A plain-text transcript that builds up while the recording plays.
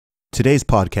Today's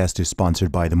podcast is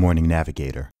sponsored by The Morning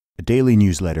Navigator, a daily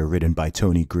newsletter written by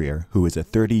Tony Greer, who is a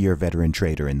 30-year veteran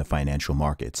trader in the financial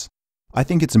markets. I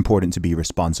think it's important to be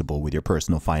responsible with your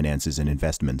personal finances and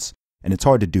investments, and it's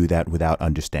hard to do that without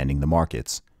understanding the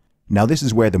markets. Now, this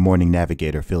is where The Morning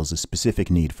Navigator fills a specific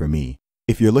need for me.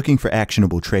 If you're looking for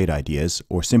actionable trade ideas,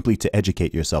 or simply to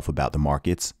educate yourself about the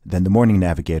markets, then The Morning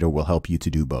Navigator will help you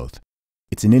to do both.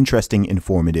 It's an interesting,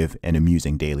 informative, and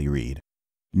amusing daily read.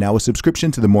 Now, a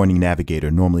subscription to The Morning Navigator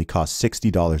normally costs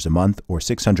 $60 a month or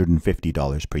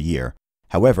 $650 per year.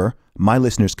 However, my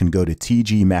listeners can go to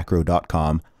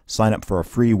tgmacro.com, sign up for a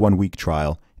free 1-week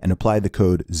trial, and apply the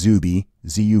code ZUBY,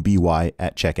 Z-U-B-Y,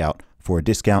 at checkout for a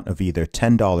discount of either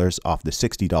 $10 off the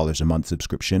 $60 a month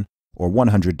subscription or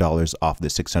 $100 off the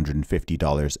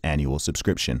 $650 annual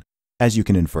subscription. As you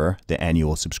can infer, the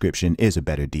annual subscription is a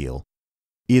better deal.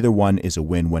 Either one is a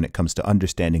win when it comes to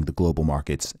understanding the global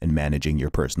markets and managing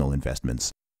your personal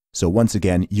investments. So once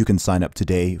again, you can sign up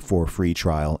today for a free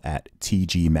trial at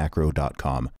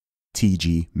tgmacro.com.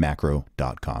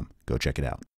 tgmacro.com. Go check it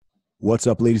out. What's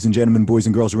up, ladies and gentlemen, boys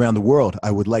and girls around the world?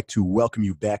 I would like to welcome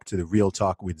you back to the Real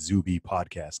Talk with Zuby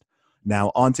podcast.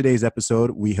 Now, on today's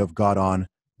episode, we have got on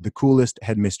the coolest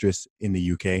headmistress in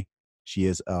the UK. She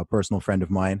is a personal friend of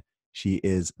mine. She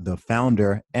is the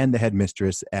founder and the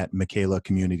headmistress at Michaela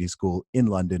Community School in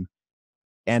London.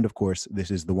 And of course,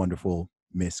 this is the wonderful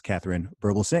Miss Katharine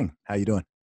Birbalsingh. How you doing?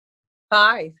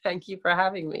 Hi, thank you for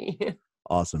having me.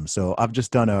 Awesome. So I've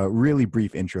just done a really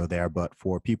brief intro there, but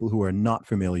for people who are not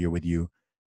familiar with you,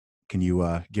 can you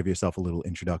give yourself a little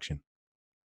introduction?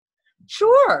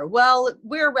 Sure. Well,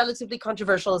 we're relatively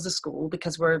controversial as a school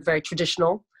because we're very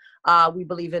traditional. We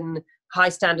believe in high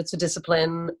standards for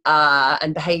discipline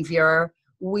and behavior.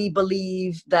 We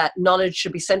believe that knowledge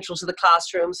should be central to the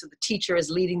classroom, so the teacher is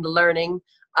leading the learning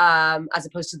as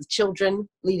opposed to the children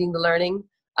leading the learning,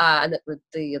 and that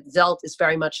the adult is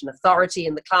very much an authority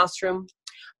in the classroom.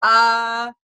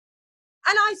 And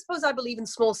I suppose I believe in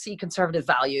small c conservative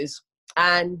values,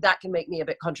 and that can make me a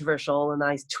bit controversial, and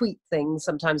I tweet things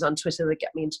sometimes on Twitter that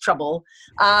get me into trouble.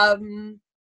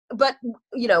 But,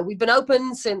 you know, we've been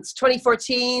open since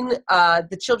 2014.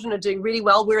 The children are doing really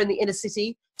well. We're in the inner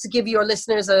city. To give your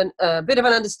listeners a bit of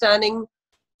an understanding,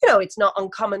 you know, it's not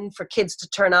uncommon for kids to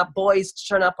turn up, boys to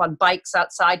turn up on bikes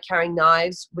outside carrying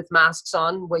knives with masks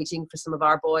on, waiting for some of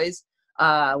our boys.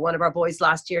 One of our boys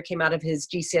last year came out of his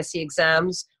GCSE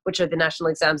exams, which are the national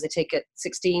exams they take at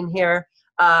 16 here,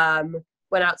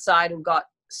 went outside and got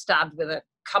stabbed with a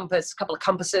couple of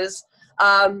compasses.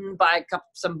 By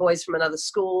some boys from another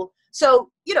school.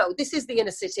 So, you know, this is the inner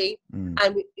city,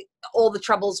 and all the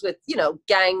troubles with, you know,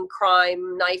 gang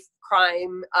crime, knife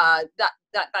crime,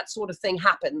 that sort of thing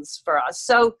happens for us.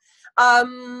 So,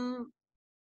 but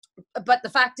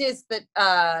the fact is that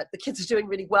the kids are doing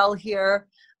really well here.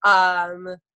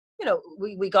 You know,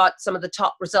 we got some of the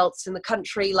top results in the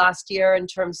country last year in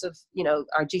terms of, you know,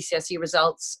 our GCSE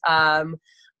results.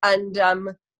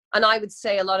 And I would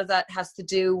say a lot of that has to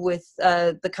do with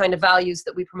the kind of values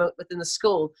that we promote within the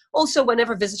school. Also,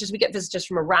 whenever we get visitors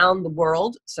from around the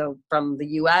world, so from the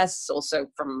US, also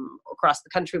from across the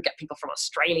country, we get people from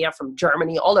Australia, from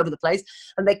Germany, all over the place,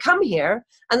 and they come here.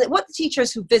 And what the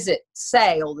teachers who visit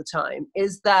say all the time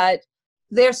is that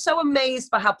they're so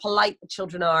amazed by how polite the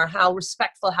children are, how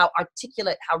respectful, how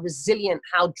articulate, how resilient,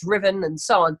 how driven, and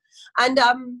so on. And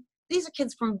these are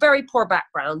kids from very poor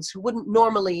backgrounds who wouldn't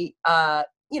normally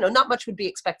you know, not much would be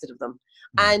expected of them.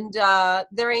 And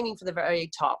they're aiming for the very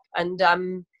top. And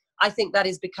I think that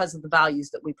is because of the values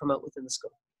that we promote within the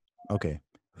school. Okay.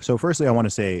 So firstly, I want to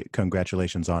say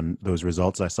congratulations on those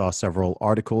results. I saw several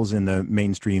articles in the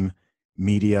mainstream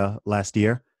media last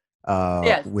year,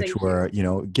 Yes, which were, you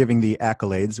know, giving the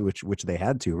accolades, which they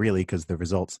had to really, because the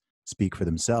results speak for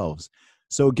themselves.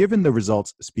 So given the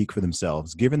results speak for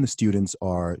themselves, given the students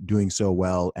are doing so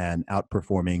well and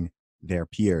outperforming their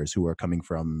peers who are coming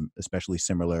from especially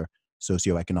similar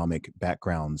socioeconomic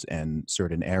backgrounds and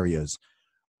certain areas.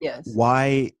 Yes.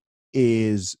 Why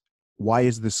is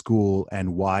the school,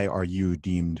 and why are you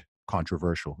deemed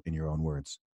controversial, in your own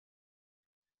words?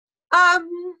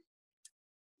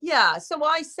 Yeah, so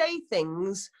I say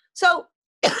things. So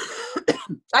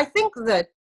I think that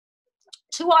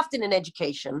too often in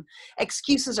education,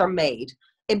 excuses are made,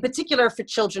 in particular for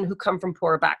children who come from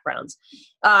poorer backgrounds.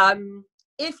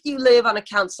 If you live on a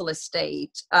council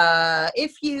estate,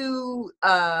 if you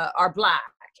are Black,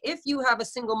 if you have a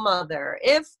single mother,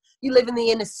 if you live in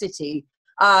the inner city,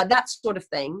 that sort of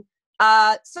thing,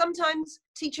 sometimes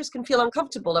teachers can feel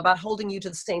uncomfortable about holding you to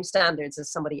the same standards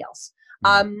as somebody else.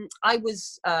 I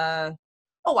was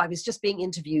just being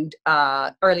interviewed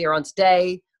earlier on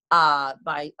today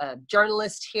by a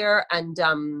journalist here and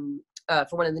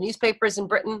for one of the newspapers in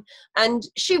Britain. And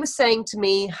she was saying to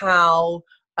me how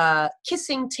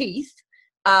kissing teeth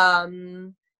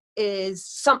is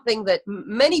something that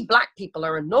many Black people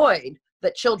are annoyed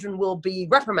that children will be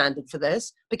reprimanded for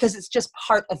this because it's just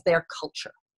part of their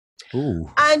culture. Ooh.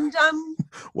 And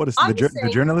what is the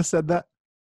journalist said that?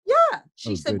 Yeah,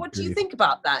 she said, what do you think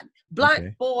about that?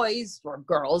 Black boys or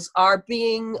girls are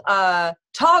being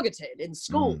targeted in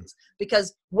schools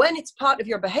because when it's part of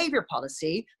your behavior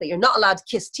policy that you're not allowed to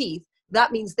kiss teeth,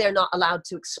 that means they're not allowed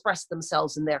to express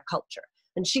themselves in their culture.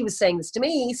 And she was saying this to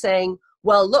me, saying,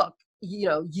 well, look, you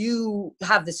know, you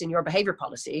have this in your behavior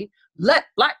policy. Let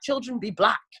Black children be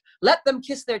Black. Let them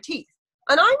kiss their teeth.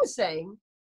 And I was saying,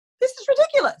 this is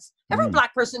ridiculous. Every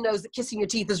Black person knows that kissing your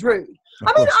teeth is rude.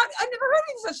 I mean, I've never heard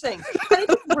of such thing. And if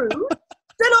it's rude,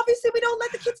 then obviously we don't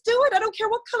let the kids do it. I don't care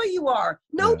what color you are.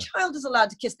 No child is allowed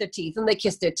to kiss their teeth, and they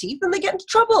kiss their teeth and they get into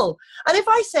trouble. And if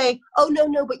I say, oh,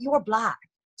 no, but you're Black,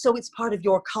 so it's part of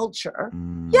your culture.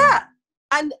 Yeah.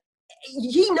 And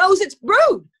he knows it's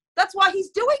rude. That's why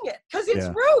he's doing it, because it's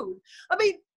rude. I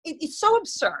mean, it's so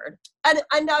absurd. And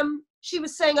she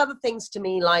was saying other things to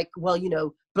me like, well, you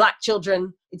know, Black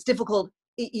children, it's difficult,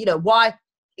 you know, why?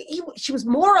 She was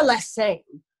more or less saying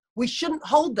we shouldn't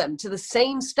hold them to the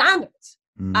same standards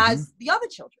as the other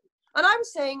children. And I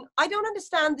was saying, I don't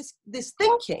understand this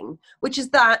thinking, which is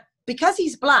that because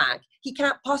he's Black, he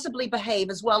can't possibly behave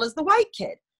as well as the white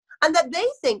kid. And that they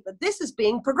think that this is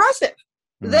being progressive.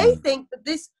 They think that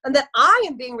this, and that I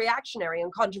am being reactionary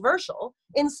and controversial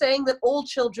in saying that all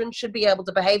children should be able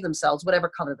to behave themselves, whatever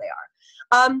color they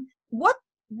are.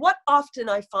 What often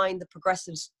I find the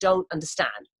progressives don't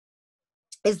understand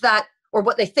is that, or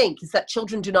what they think is that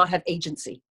children do not have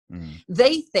agency.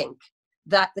 They think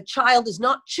that the child is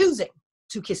not choosing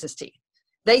to kiss his teeth.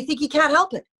 They think he can't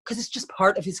help it because it's just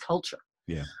part of his culture.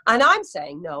 Yeah. And I'm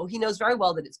saying, no, he knows very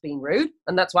well that it's being rude,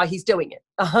 and that's why he's doing it.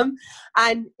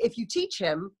 And if you teach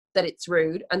him that it's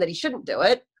rude and that he shouldn't do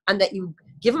it, and that you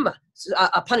give him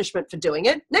a punishment for doing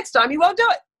it, next time he won't do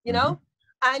it, you know?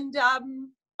 And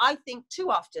I think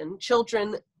too often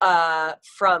children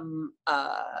from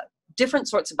different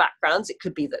sorts of backgrounds, it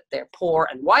could be that they're poor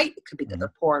and white, it could be that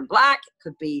they're poor and Black, it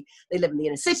could be they live in the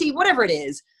inner city, whatever it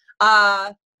is,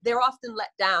 they're often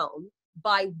let down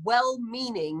by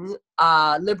well-meaning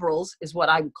liberals, is what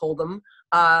I would call them,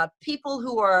 people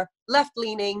who are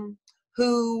left-leaning,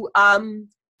 who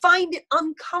find it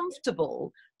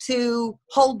uncomfortable to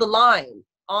hold the line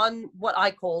on what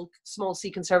I call small c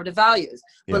conservative values,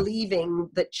 believing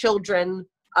that children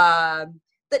are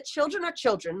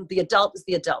children, the adult is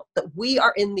the adult, that we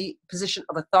are in the position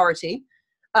of authority.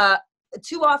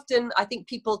 Too often, I think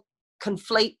people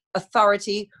conflate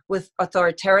authority with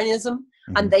authoritarianism.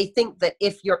 And they think that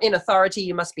if you're in authority,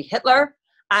 you must be Hitler,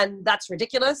 and that's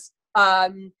ridiculous.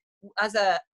 As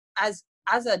an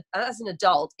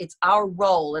adult, it's our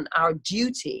role and our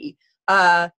duty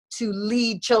to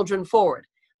lead children forward,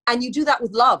 and you do that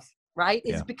with love, right?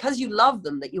 It's because you love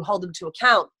them that you hold them to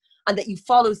account and that you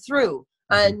follow through.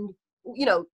 And you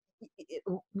know,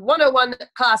 101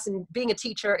 class in being a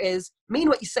teacher is mean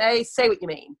what you say what you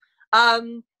mean.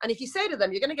 And if you say to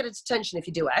them, you're going to get a detention if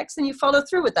you do X, then you follow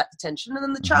through with that detention. And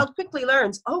then the child quickly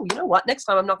learns, oh, you know what? Next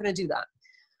time I'm not going to do that.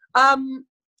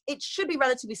 It should be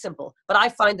relatively simple. But I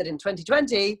find that in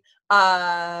 2020,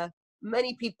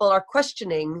 many people are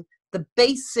questioning the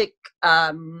basic,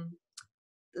 the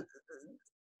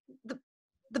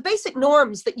basic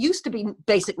norms that used to be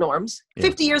basic norms.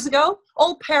 50 years ago,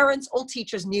 all parents, all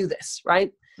teachers knew this,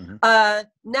 right?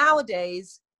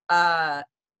 Nowadays,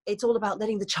 it's all about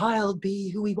letting the child be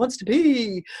who he wants to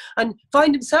be and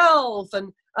find himself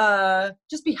and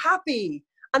just be happy.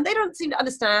 And they don't seem to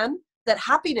understand that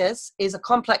happiness is a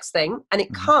complex thing, and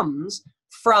it comes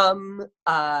from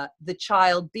the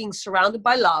child being surrounded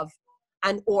by love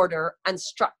and order and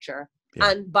structure.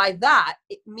 And by that,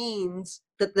 it means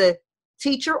that the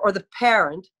teacher or the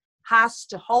parent has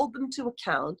to hold them to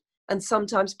account and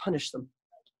sometimes punish them.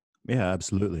 Yeah,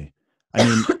 absolutely. I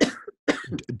mean,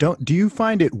 do you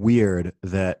find it weird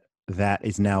that that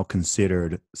is now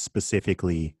considered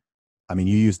specifically, I mean,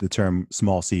 you use the term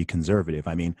small c conservative.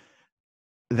 I mean,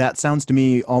 that sounds to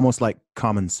me almost like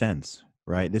common sense,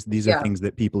 right? These are things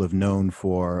that people have known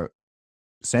for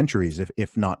centuries,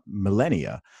 if not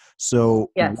millennia. So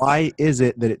why is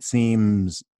it that it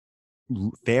seems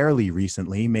fairly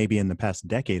recently, maybe in the past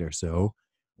decade or so,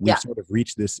 we've sort of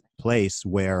reached this place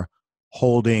where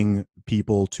holding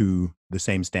people to the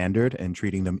same standard and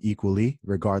treating them equally,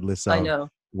 regardless of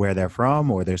where they're from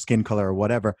or their skin color or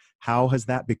whatever, how has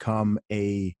that become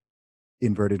a,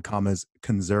 inverted commas,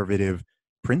 conservative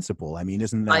principle? I mean,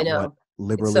 isn't I that what know. It's so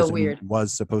liberalism weird.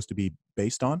 was supposed to be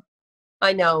based on?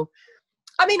 I know.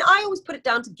 I mean, I always put it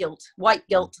down to guilt, white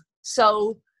guilt.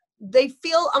 So they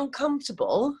feel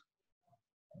uncomfortable.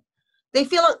 They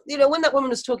feel, you know, when that woman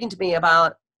was talking to me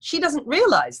about, she doesn't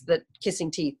realize that kissing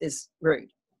teeth is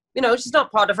rude. You know, she's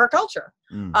not part of her culture.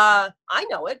 I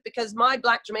know it because my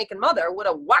Black Jamaican mother would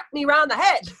have whacked me around the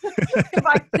head if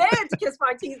I dared to kiss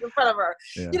my teeth in front of her,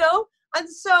 you know? And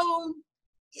so,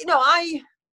 you know, I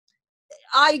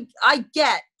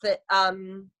get that,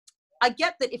 I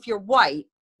get that if you're white,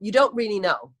 you don't really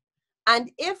know. And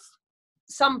if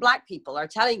some Black people are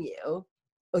telling you,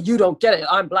 oh, you don't get it,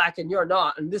 I'm Black and you're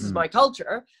not, and this is my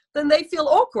culture, then they feel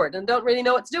awkward and don't really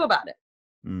know what to do about it.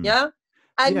 Yeah?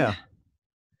 And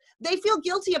they feel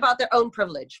guilty about their own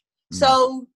privilege.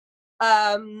 So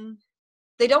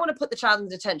they don't want to put the child in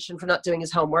detention for not doing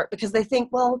his homework because they think,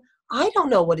 well, I don't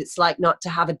know what it's like not to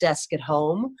have a desk at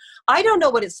home. I don't know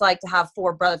what it's like to have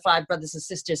 5 brothers and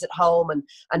sisters at home, and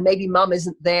maybe mom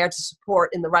isn't there to support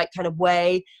in the right kind of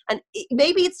way. And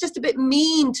maybe it's just a bit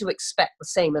mean to expect the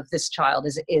same of this child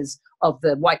as it is of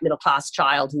the white middle class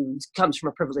child who comes from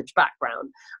a privileged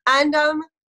background. And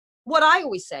what I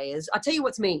always say is, I'll tell you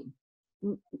what's mean.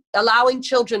 Allowing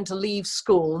children to leave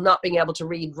school not being able to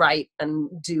read, write, and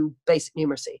do basic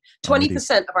numeracy.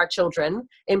 20% of our children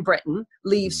in Britain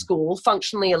leave school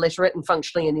functionally illiterate and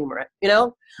functionally innumerate, you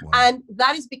know? And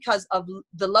that is because of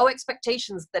the low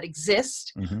expectations that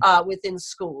exist within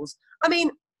schools. I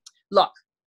mean, look,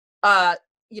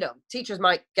 you know, teachers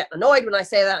might get annoyed when I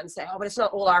say that and say, oh, but it's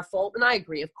not all our fault. And I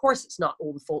agree. Of course, it's not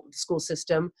all the fault of the school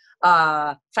system.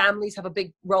 Families have a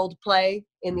big role to play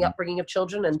in the upbringing of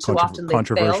children, and too often they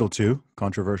controversial fail. Too.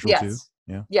 Controversial too.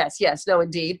 Yeah. Yes. No,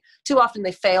 indeed. Too often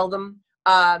they fail them.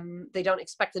 They don't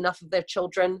expect enough of their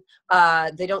children.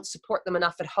 They don't support them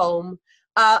enough at home.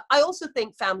 I also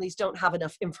think families don't have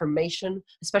enough information,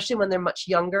 especially when they're much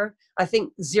younger. I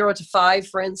think 0 to 5,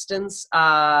 for instance,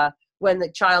 when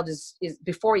the child is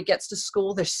before he gets to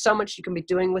school, there's so much you can be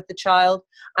doing with the child.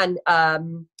 And I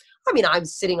mean, I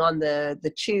was sitting on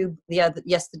the tube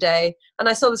yesterday, and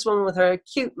I saw this woman with her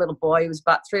cute little boy who was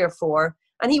about 3 or 4,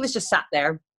 and he was just sat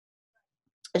there,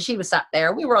 and she was sat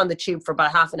there. We were on the tube for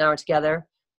about half an hour together,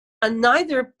 and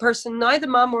neither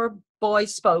mom or boy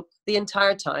spoke the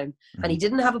entire time. And he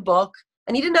didn't have a book,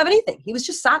 and he didn't have anything. He was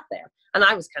just sat there, and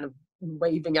I was kind of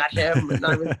waving at him, and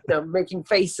I was, you know, making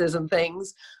faces and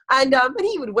things, and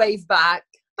he would wave back.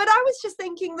 But I was just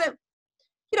thinking that,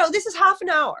 you know, this is half an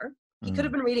hour. He could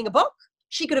have been reading a book.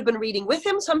 She could have been reading with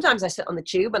him. Sometimes I sit on the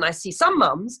tube and I see some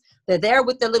mums, they're there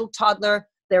with their little toddler,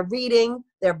 they're reading,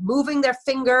 they're moving their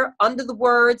finger under the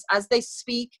words as they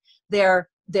speak, they're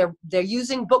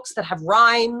using books that have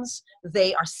rhymes,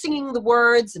 they are singing the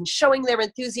words and showing their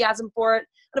enthusiasm for it.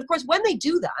 And of course, when they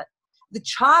do that, the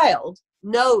child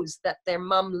knows that their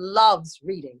mum loves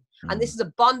reading, and this is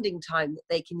a bonding time that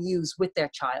they can use with their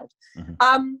child.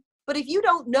 But if you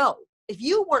don't know, if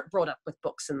you weren't brought up with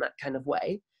books in that kind of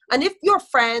way, and if your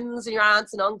friends and your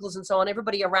aunts and uncles and so on,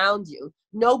 everybody around you,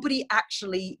 nobody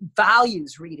actually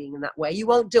values reading in that way, you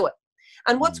won't do it.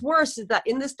 And what's worse is that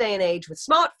in this day and age with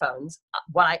smartphones,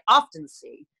 what I often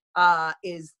see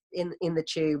is in the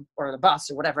tube or on a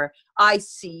bus or whatever, I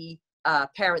see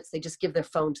parents, they just give their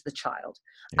phone to the child.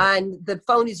 And the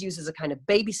phone is used as a kind of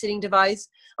babysitting device.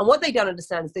 And what they don't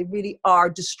understand is they really are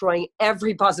destroying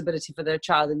every possibility for their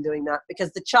child in doing that,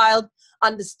 because the child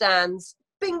understands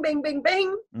bing, bing, bing,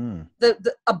 bing.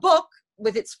 A book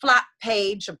with its flat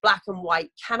page of black and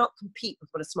white cannot compete with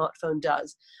what a smartphone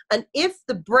does. And if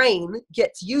the brain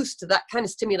gets used to that kind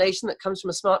of stimulation that comes from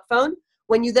a smartphone,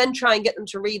 when you then try and get them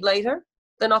to read later,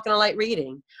 they're not going to like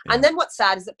reading. And then what's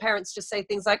sad is that parents just say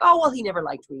things like, oh, well, he never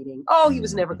liked reading. Oh, he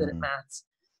was never good at maths.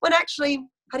 When actually,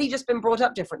 had he just been brought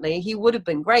up differently, he would have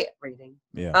been great at reading.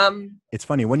 It's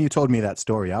funny, when you told me that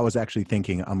story, I was actually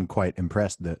thinking, I'm quite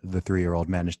impressed that the 3-year-old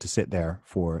managed to sit there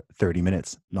for 30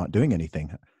 minutes not doing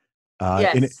anything.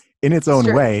 In its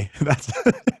own way, that's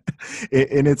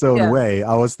in its own way,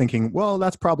 I was thinking, well,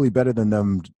 that's probably better than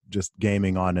them just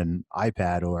gaming on an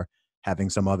iPad or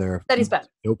having some other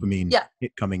dopamine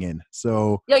hit coming in.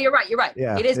 So you're right.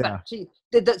 Yeah, it is better.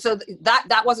 So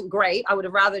that wasn't great. I would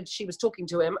have rather she was talking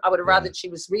to him. I would have rather she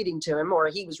was reading to him, or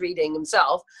he was reading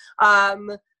himself.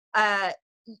 That's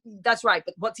right.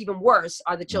 But what's even worse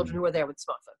are the children who are there with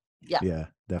smartphone. Yeah,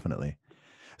 definitely.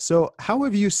 So how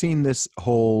have you seen this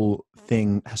whole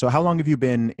thing? So how long have you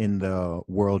been in the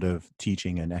world of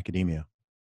teaching and academia?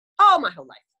 Oh, my whole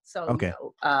life. So you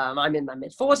know, I'm in my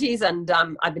mid-40s, and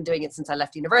I've been doing it since I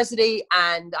left university,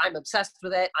 and I'm obsessed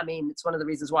with it. I mean, it's one of the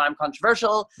reasons why I'm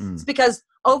controversial. It's because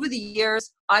over the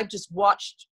years, I've just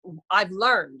watched I've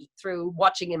learned through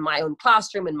watching in my own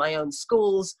classroom, in my own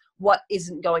schools, what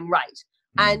isn't going right.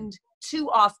 And too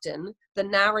often the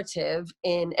narrative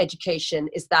in education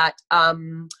is that,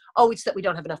 oh, it's that we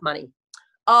don't have enough money.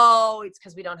 Oh, it's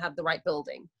because we don't have the right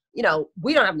building. You know,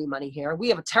 we don't have any money here. We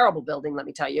have a terrible building, let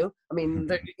me tell you. I mean,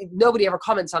 nobody ever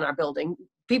comments on our building.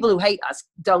 People who hate us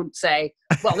don't say,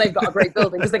 well, they've got a great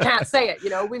building, because they can't say it. You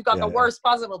know, we've got the worst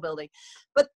possible building.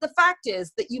 But the fact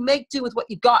is that you make do with what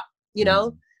you've got, you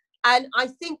know. And I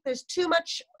think there's too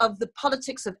much of the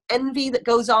politics of envy that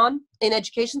goes on in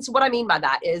education. So what I mean by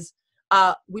that is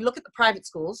we look at the private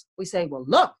schools. We say, well,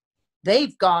 look,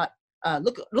 they've got,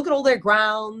 look at all their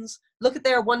grounds. Look at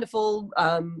their wonderful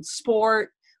sport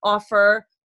offer.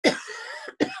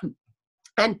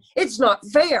 And it's not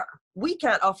fair. We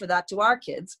can't offer that to our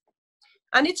kids.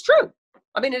 And it's true.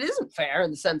 I mean, it isn't fair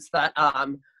in the sense that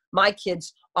my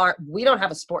kids we don't have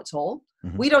a sports hall.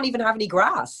 We don't even have any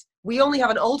grass. We only have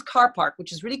an old car park,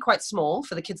 which is really quite small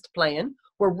for the kids to play in.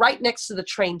 We're right next to the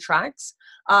train tracks.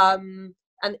 And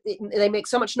they make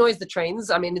so much noise, the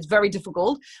trains. I mean, it's very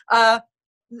difficult.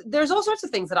 There's all sorts of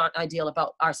things that aren't ideal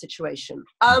about our situation.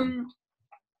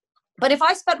 But if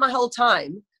I spent my whole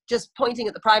time just pointing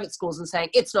at the private schools and saying,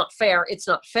 it's not fair,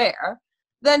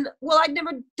 then, well, I'd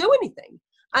never do anything.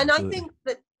 And Absolutely. I think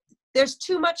that there's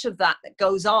too much of that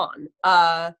goes on.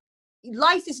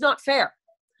 Life is not fair.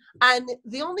 And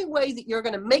the only way that you're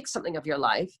going to make something of your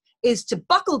life is to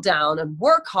buckle down and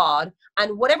work hard,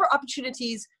 and whatever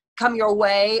opportunities come your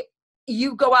way,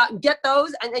 you go out and get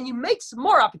those, and then you make some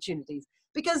more opportunities,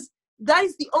 because that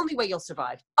is the only way you'll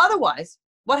survive. Otherwise,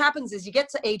 what happens is you get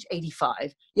to age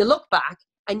 85, you look back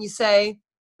and you say,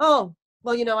 oh,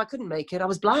 well, you know, I couldn't make it. I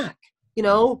was black. You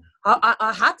know,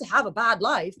 I had to have a bad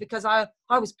life because I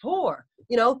was poor.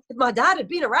 You know, if my dad had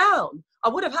been around, I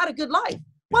would have had a good life.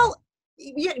 Well,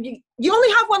 you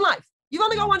only have one life. You've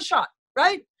only got one shot,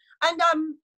 right? And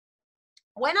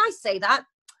when I say that,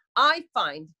 I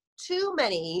find too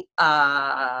many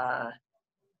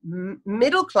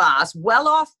middle-class,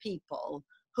 well-off people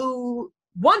who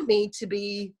want me to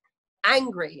be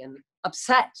angry and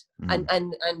upset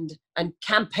and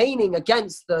campaigning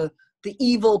against the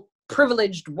evil,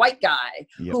 privileged white guy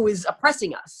who is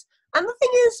oppressing us. And the thing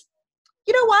is,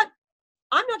 you know what?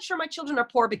 I'm not sure my children are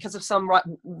poor because of some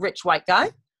rich white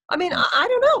guy. I mean, I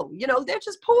don't know. You know, they're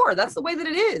just poor. That's the way that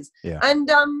it is. Yeah. And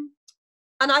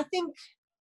I think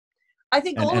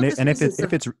all of this. And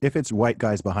if it's white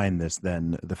guys behind this,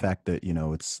 then the fact that, you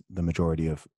know, it's the majority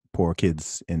of poor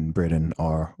kids in Britain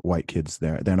are white kids,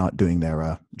 they're not doing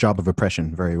their job of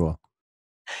oppression very well.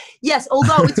 Yes,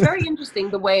 although it's very interesting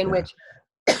the way in which.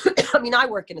 I mean, I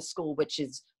work in a school which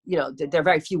is, you know, there are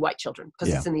very few white children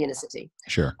because it's in the inner city.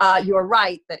 Sure. You're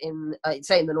right that in,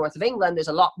 say, in the north of England, there's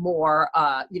a lot more,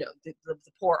 you know, the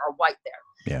poor are white there.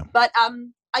 Yeah. But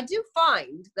I do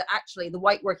find that actually the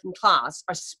white working class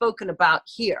are spoken about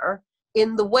here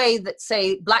in the way that,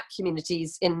 say, black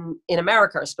communities in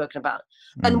America are spoken about.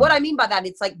 And what I mean by that,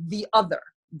 it's like the other.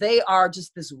 They are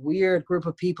just this weird group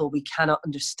of people we cannot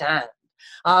understand.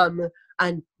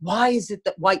 And why is it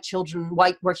that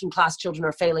white working class children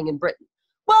are failing in Britain?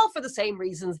 Well, for the same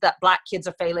reasons that black kids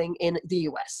are failing in the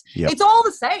US. Yep. It's all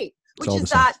the same, which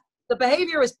is that the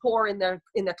behavior is poor in their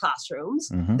classrooms.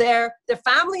 Their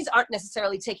families aren't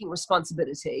necessarily taking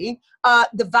responsibility.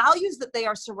 The values that they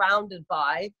are surrounded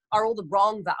by are all the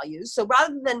wrong values. So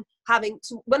rather than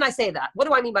when I say that, what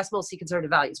do I mean by small c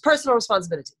conservative values? Personal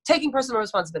responsibility, taking personal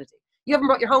responsibility. You haven't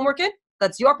brought your homework in?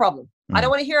 That's your problem. I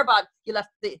don't want to hear about you left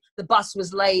the bus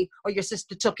was late, or your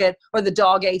sister took it, or the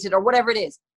dog ate it, or whatever it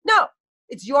is. No,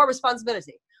 it's your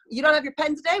responsibility. You don't have your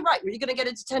pen today? Right, you're going to get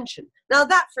a detention. Now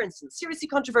that, for instance, seriously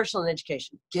controversial in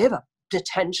education. Give a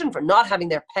detention for not having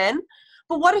their pen?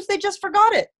 But what if they just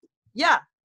forgot it? Yeah,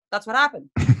 that's what happened.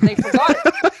 They forgot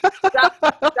it. That's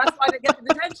why they get the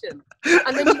detention.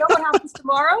 And then you know what happens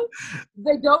tomorrow?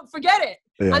 They don't forget it.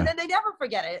 Yeah. And then they never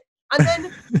forget it. And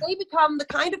then they become the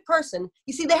kind of person,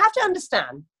 you see, they have to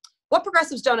understand, what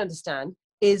progressives don't understand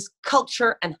is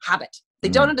culture and habit. They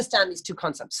don't understand these two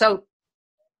concepts. So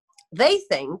they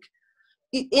think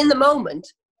in the moment,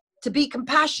 to be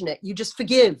compassionate, you just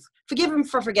forgive. Forgive him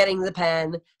for forgetting the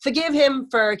pen. Forgive him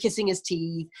for kissing his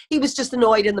teeth. He was just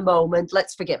annoyed in the moment.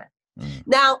 Let's forgive him.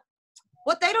 Now,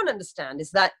 what they don't understand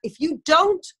is that if you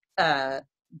don't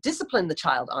discipline the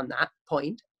child on that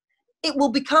point, it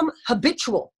will become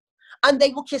habitual. And they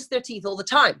will kiss their teeth all the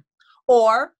time,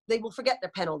 or they will forget their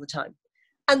pen all the time.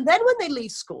 And then when they leave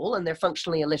school and they're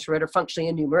functionally illiterate or functionally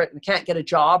innumerate and they can't get a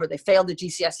job or they fail the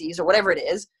GCSEs or whatever it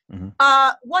is,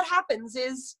 what happens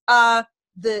is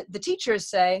the teachers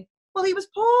say, well, he was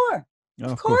poor. Oh,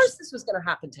 Of of course. course this was going to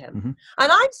happen to him. Hmm.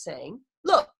 And I'm saying,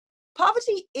 look,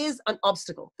 poverty is an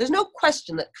obstacle. There's no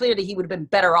question that clearly he would have been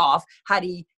better off had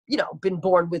he, been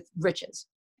born with riches.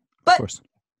 Of But course.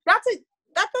 that's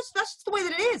just the way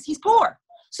that it is. He's poor.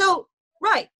 So,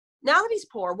 right, now that he's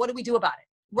poor, what do we do about it?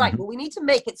 Right, well, we need to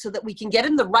make it so that we can get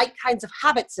him the right kinds of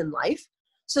habits in life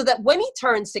so that when he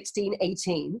turns 16,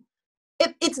 18,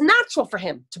 it's natural for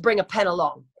him to bring a pen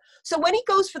along. So when he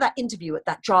goes for that interview at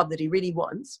that job that he really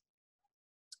wants,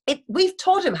 we've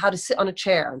taught him how to sit on a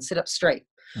chair and sit up straight.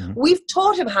 Mm-hmm. We've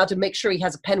taught him how to make sure he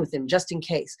has a pen with him just in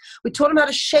case. We taught him how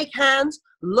to shake hands,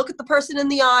 look at the person in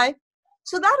the eye.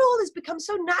 So that all has become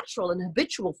so natural and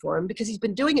habitual for him because he's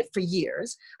been doing it for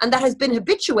years. And that has been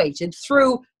habituated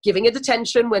through giving a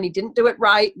detention when he didn't do it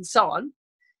right and so on.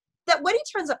 That when he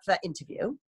turns up for that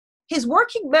interview, his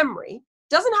working memory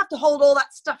doesn't have to hold all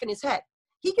that stuff in his head.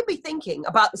 He can be thinking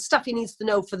about the stuff he needs to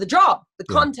know for the job, the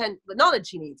content, the knowledge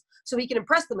he needs. So he can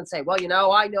impress them and say, well,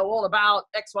 I know all about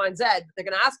X, Y, and Z that they're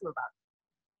going to ask him about.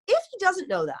 If he doesn't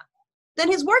know that, then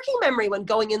his working memory when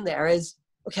going in there is,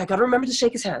 okay, I got to remember to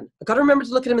shake his hand. I got to remember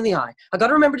to look at him in the eye. I got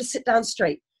to remember to sit down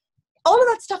straight. All of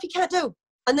that stuff he can't do.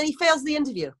 And then he fails the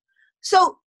interview.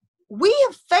 So we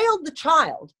have failed the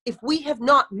child if we have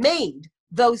not made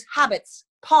those habits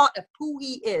part of who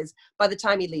he is by the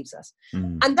time he leaves us.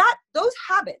 And those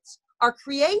habits are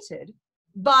created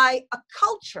by a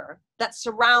culture that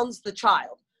surrounds the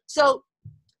child. So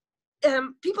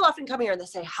people often come here and they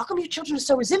say, how come your children are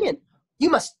so resilient? You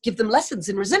must give them lessons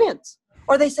in resilience.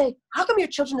 Or they say, how come your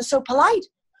children are so polite?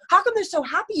 How come they're so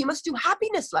happy? You must do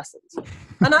happiness lessons.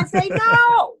 And I say,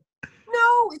 no,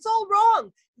 it's all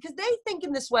wrong. Because they think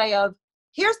in this way of,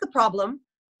 here's the problem.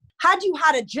 Had you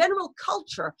had a general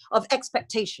culture of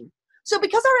expectation? So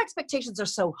because our expectations are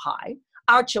so high,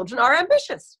 our children are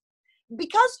ambitious.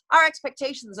 Because our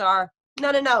expectations are,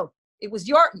 no, it was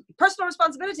your personal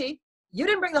responsibility. You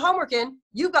didn't bring the homework in.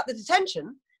 You got the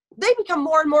detention. They become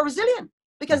more and more resilient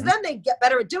because then they get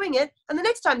better at doing it. And the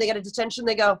next time they get a detention,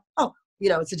 they go, oh,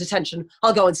 it's a detention.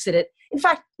 I'll go and sit it. In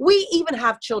fact, we even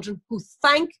have children who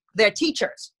thank their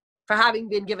teachers for having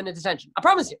been given a detention. I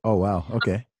promise you. Oh, wow.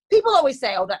 Okay. People always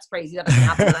say, oh, that's crazy. That doesn't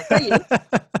happen. And I tell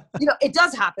you, it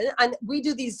does happen. And we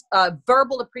do these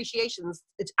verbal appreciations.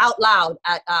 It's out loud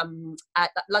at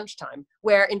lunchtime,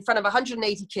 where in front of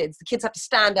 180 kids, the kids have to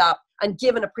stand up and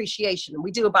give an appreciation. And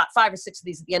we do about 5 or 6 of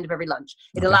these at the end of every lunch.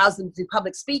 It allows them to do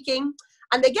public speaking.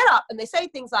 And they get up and they say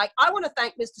things like, I want to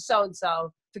thank Mr.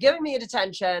 So-and-so for giving me a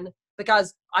detention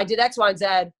because I did X, Y, and Z,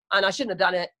 and I shouldn't have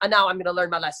done it, and now I'm going to learn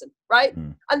my lesson, right?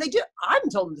 And they do. I haven't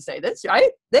told them to say this,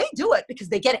 right? They do it because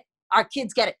they get it. Our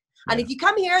kids get it. And if you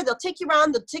come here, they'll take you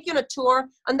around, they'll take you on a tour,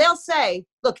 and they'll say,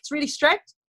 look, it's really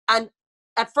strict. And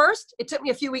at first, it took me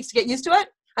a few weeks to get used to it,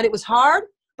 and it was hard,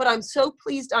 but I'm so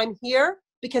pleased I'm here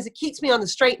because it keeps me on the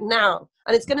straight and narrow.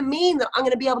 And it's going to mean that I'm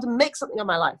going to be able to make something of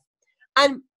my life.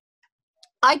 And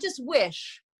I just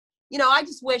wish,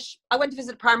 I went to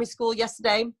visit a primary school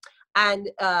yesterday, and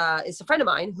it's a friend of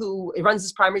mine who runs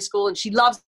this primary school, and she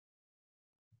loves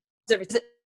everything.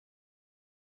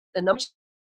 And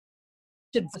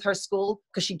with her school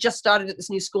because she just started at this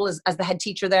new school as the head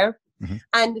teacher there.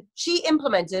 And she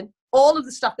implemented all of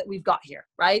the stuff that we've got here,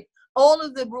 right? All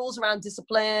of the rules around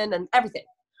discipline and everything.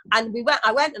 And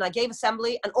I went and I gave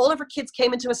assembly, and all of her kids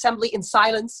came into assembly in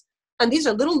silence. And these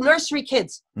are little nursery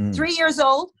kids, 3 years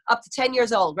old up to 10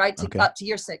 years old, right? Up to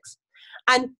year 6.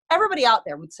 And everybody out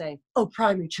there would say, oh,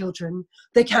 primary children,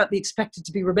 they can't be expected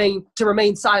to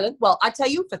remain silent. Well, I tell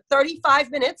you, for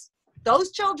 35 minutes,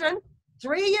 those children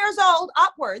 3 years old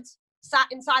upwards sat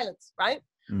in silence, right?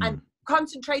 And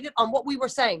concentrated on what we were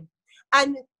saying.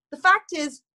 And the fact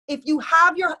is, if you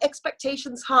have your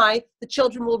expectations high, the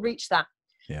children will reach that.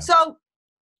 So,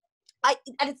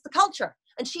 and it's the culture.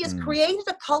 And she has created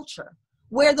a culture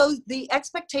where the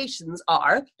expectations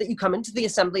are that you come into the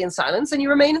assembly in silence and you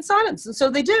remain in silence. And so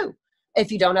they do.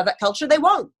 If you don't have that culture, they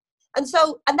won't. And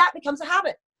that becomes a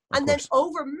habit. And then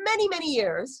over many, many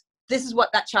years, this is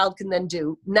what that child can then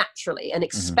do naturally and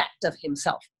expect of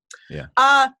himself.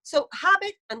 So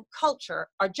habit and culture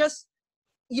are just,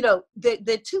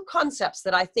 the two concepts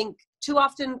that I think too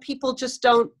often people just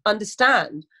don't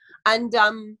understand. And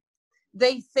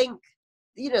they think,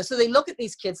 so they look at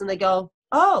these kids and they go,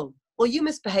 oh, well, you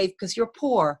misbehave because you're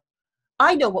poor.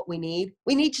 I know what we need.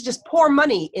 We need to just pour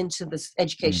money into this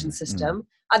education system,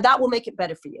 and that will make it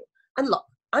better for you. And look,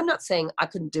 I'm not saying I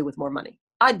couldn't do with more money.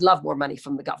 I'd love more money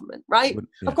from the government, right?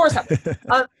 Of course I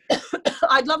would.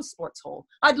 I'd love a sports hall.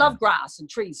 I'd love grass and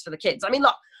trees for the kids. I mean,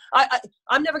 look,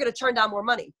 I'm never going to turn down more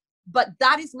money. But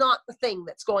that is not the thing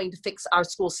that's going to fix our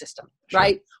school system,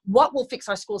 right? What will fix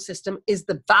our school system is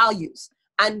the values.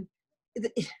 And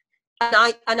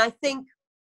I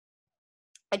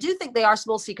do think they are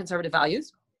small c conservative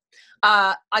values.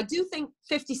 I do think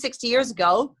 50, 60 years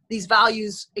ago, these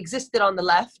values existed on the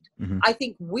left. Mm-hmm. I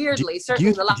think weirdly,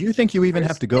 certainly in the last... Do you think you even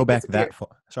have to go back that far?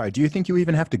 Sorry, do you think you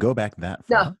even have to go back that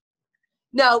far?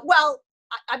 No. Well,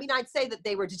 I mean, I'd say that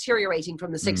they were deteriorating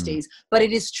from the 60s, but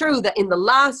it is true that in the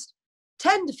last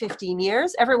 10 to 15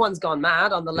 years, everyone's gone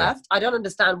mad on the left. I don't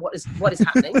understand what is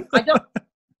happening.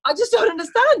 I just don't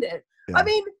understand it. Yeah. I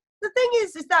mean, the thing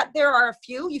is that there are a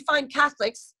few. You find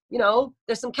Catholics, you know,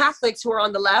 there's some Catholics who are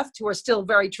on the left who are still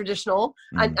very traditional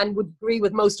and would agree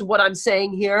with most of what I'm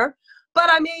saying here. But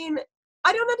I mean,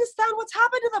 I don't understand what's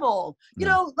happened to them all. You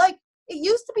know, like it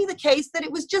used to be the case that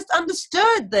it was just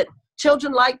understood that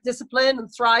children liked discipline and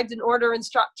thrived in order and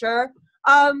structure.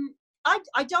 I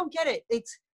don't get it.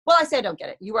 Well, I say I don't get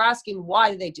it. You were asking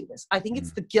why do they do this? I think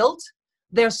it's the guilt.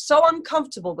 They're so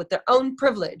uncomfortable with their own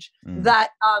privilege that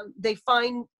they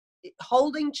find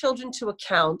holding children to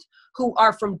account who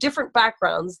are from different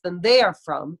backgrounds than they are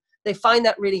from, they find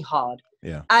that really hard.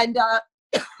 Yeah. And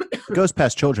it goes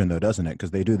past children though, doesn't it?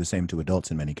 Because they do the same to adults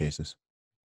in many cases.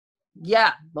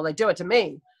 Yeah. Well, they do it to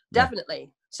me. Definitely. Yeah.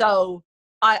 So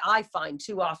I find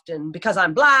too often, because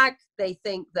I'm Black, they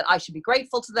think that I should be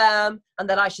grateful to them and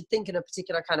that I should think in a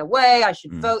particular kind of way. I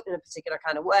should vote in a particular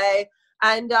kind of way.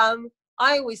 And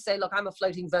I always say, look, I'm a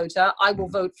floating voter. I will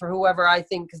vote for whoever I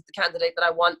think is the candidate that I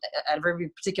want at every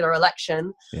particular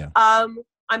election. Yeah. I'm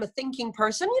a thinking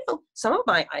person. You know, some of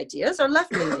my ideas are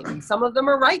left-leaning. Some of them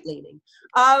are right-leaning.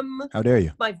 How dare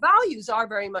you? My values are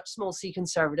very much small c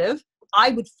conservative.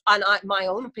 My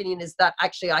own opinion is that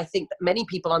actually I think that many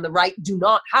people on the right do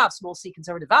not have small c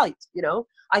conservative values. You know,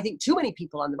 I think too many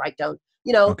people on the right don't.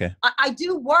 You know, I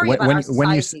do worry about our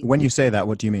society. When you say that,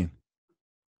 what do you mean?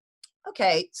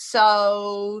 Okay,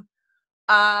 so,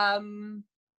 yeah,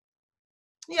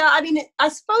 I mean, I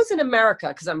suppose in America,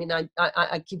 because I mean,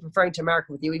 I keep referring to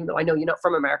America with you, even though I know you're not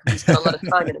from America, you spent a lot of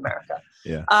time in America.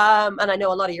 Yeah. And I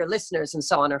know a lot of your listeners and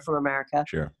so on are from America.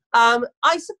 Sure. I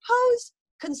suppose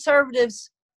conservatives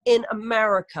in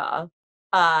America,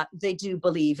 they do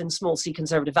believe in small c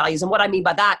conservative values. And what I mean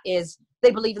by that is they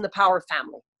believe in the power of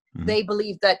family. They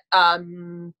believe that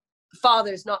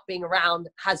fathers not being around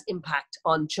has impact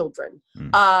on children.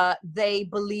 They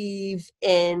believe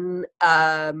in,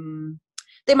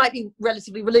 they might be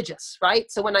relatively religious, right?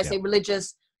 So when I say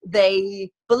religious,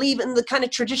 they believe in the kind of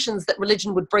traditions that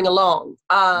religion would bring along.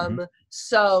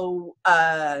 So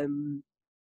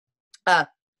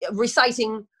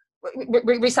reciting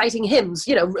hymns,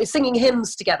 you know, singing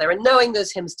hymns together and knowing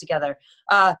those hymns together.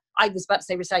 I was about to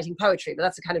say reciting poetry, but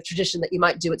that's a kind of tradition that you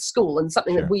might do at school and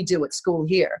something that we do at school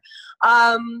here.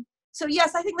 So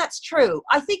yes, I think that's true.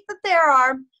 I think that there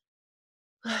are,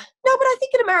 no, but I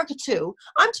think in America too,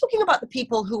 I'm talking about the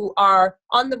people who are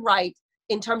on the right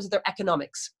in terms of their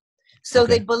economics. So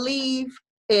they believe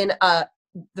in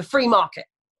the free market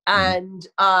and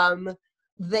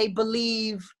they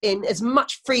believe in as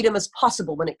much freedom as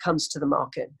possible when it comes to the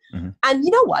market. And you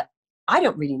know what? I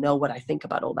don't really know what I think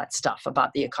about all that stuff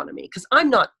about the economy because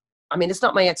it's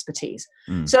not my expertise.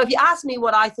 So if you ask me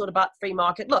what I thought about free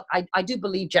market, look, I do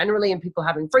believe generally in people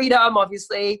having freedom,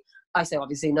 obviously. I say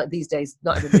obviously, not these days,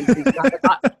 not everybody believes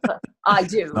that, but I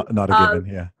do. Not a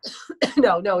given, yeah.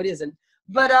 No, it isn't.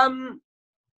 But I'm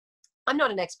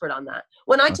not an expert on that.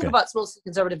 When I talk about small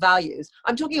conservative values,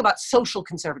 I'm talking about social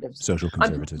conservatism. Social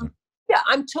conservatism.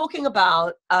 I'm talking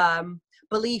about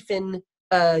belief in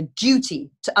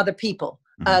duty to other people,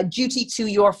 duty to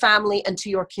your family and to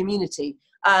your community,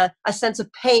 a sense of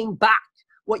paying back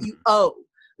what you owe,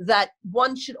 that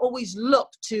one should always look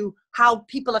to how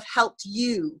people have helped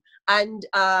you and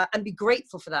be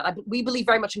grateful for that. We believe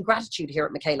very much in gratitude here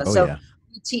at Michaela.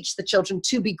 We teach the children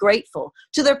to be grateful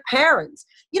to their parents.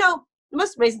 You know, the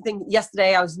most amazing thing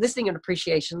yesterday, I was listening in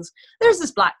appreciations. There's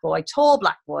this black boy, tall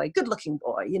black boy, good looking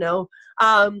boy, you know,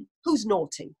 who's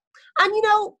naughty. And, you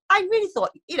know, I really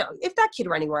thought, you know, if that kid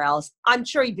were anywhere else, I'm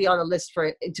sure he'd be on a list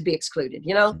for it to be excluded,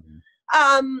 you know.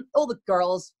 All the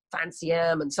girls fancy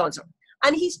him and so on and so on.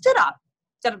 And he stood up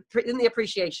in the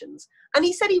appreciations and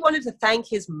he said he wanted to thank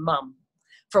his mum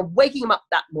for waking him up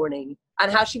that morning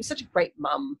and how she was such a great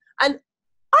mum. And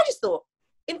I just thought,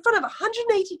 in front of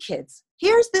 180 kids,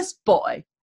 here's this boy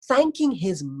thanking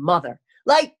his mother.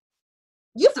 Like,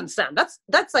 you have to understand,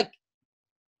 that's like,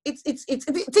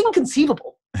 it's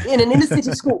inconceivable in an inner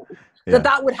city school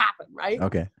that would happen, right?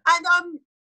 Okay. And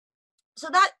so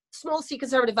that small c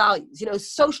conservative values, you know,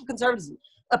 social conservatism,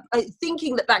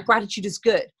 thinking that gratitude is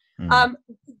good.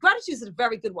 Gratitude is a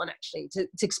very good one, actually, to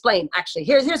explain. Actually,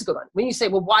 here's a good one. When you say,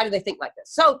 well, why do they think like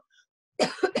this? So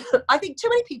I think too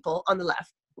many people on the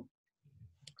left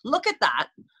look at that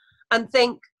and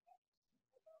think,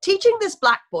 teaching this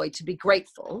black boy to be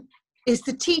grateful is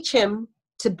to teach him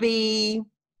to be,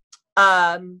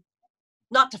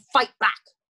 not to fight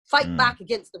back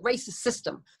against the racist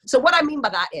system. So what I mean by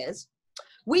that is,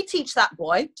 we teach that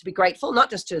boy to be grateful, not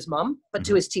just to his mom, but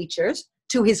to his teachers,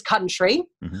 to his country.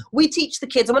 We teach the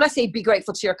kids, and when I say be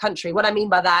grateful to your country, what I mean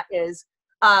by that is,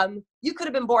 you could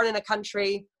have been born in a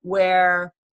country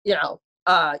where, you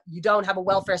don't have a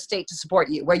welfare state to support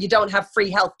you, where you don't have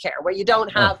free health care, where you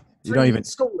don't have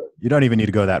schooling. You don't even need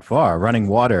to go that far. Running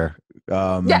water.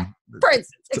 For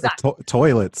instance, exactly.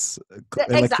 Toilets,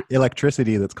 exactly.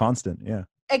 Electricity that's constant. Yeah.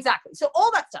 Exactly. So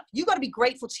all that stuff, you got to be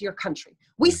grateful to your country.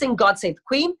 We sing God Save the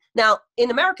Queen. Now,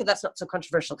 in America, that's not so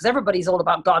controversial because everybody's all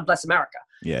about God Bless America.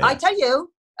 Yeah. I tell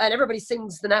you, and everybody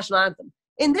sings the national anthem.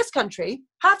 In this country,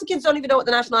 half the kids don't even know what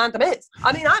the national anthem is.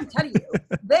 I mean, I'm telling you,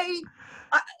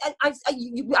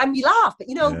 we laugh, but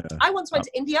I once went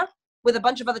to India with a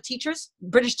bunch of other teachers,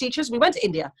 British teachers. We went to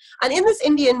India. And in this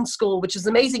Indian school, which is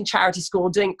an amazing charity school,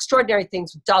 doing extraordinary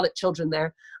things with Dalit children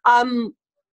there,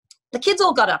 the kids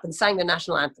all got up and sang the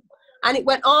national anthem. And it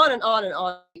went on and on and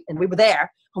on. And we were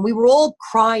there. And we were all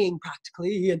crying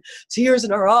practically and tears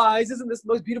in our eyes. Isn't this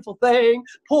the most beautiful thing?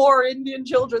 Poor Indian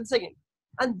children singing.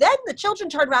 And then the children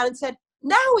turned around and said,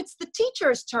 now it's the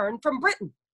teacher's turn from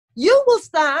Britain. You will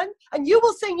stand and you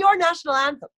will sing your national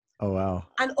anthem. Oh, wow.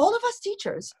 And all of us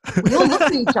teachers, we all looked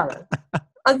at each other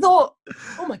and thought,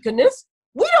 oh my goodness,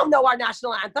 we don't know our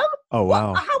national anthem. Oh,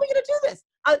 wow. How are we going to do this?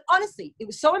 And honestly, it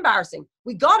was so embarrassing.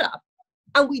 We got up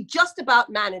and we just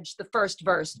about managed the first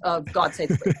verse of God Save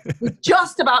the Queen. We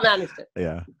just about managed it.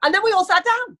 Yeah. And then we all sat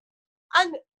down.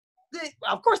 And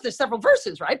of course, there's several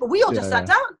verses, right? But we all just sat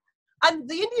down. And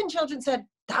the Indian children said,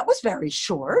 that was very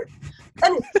short.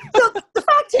 And the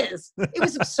fact is, it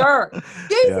was absurd.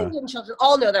 These Indian children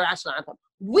all know their national anthem.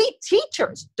 We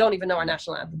teachers don't even know our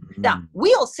national anthem. Now,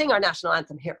 we all sing our national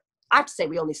anthem here. I have to say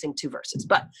we only sing 2 verses,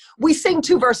 but we sing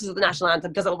 2 verses of the national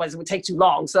anthem because otherwise it would take too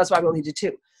long. So that's why we only do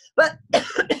 2. But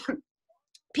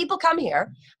people come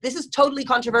here. This is totally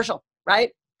controversial,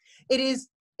 right? It is.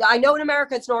 I know in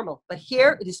America it's normal, but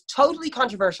here it is totally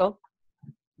controversial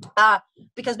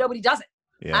because nobody does it.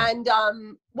 Yeah. And,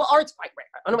 or it's quite rare.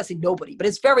 I don't want to say nobody, but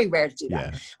it's very rare to do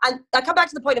that. Yeah. And I come back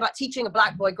to the point about teaching a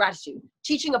black boy gratitude,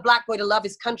 teaching a black boy to love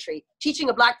his country, teaching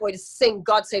a black boy to sing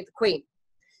God Save the Queen.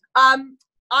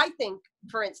 I think,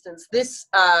 for instance, this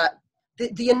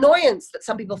the annoyance that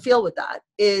some people feel with that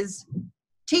is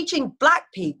teaching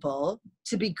black people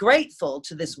to be grateful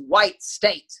to this white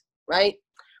state, right?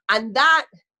 And that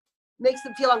makes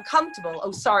them feel uncomfortable.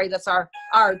 Oh, sorry, that's our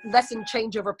lesson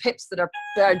changeover pips that are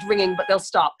ringing, but they'll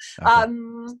stop. Okay.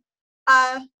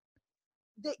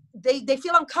 They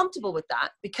feel uncomfortable with that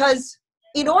because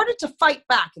in order to fight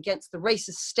back against the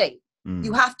racist state,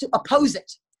 you have to oppose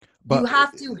it. But you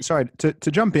have to. Sorry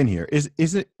to jump in here. Is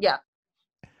it? Yeah.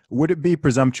 Would it be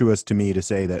presumptuous to me to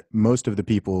say that most of the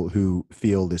people who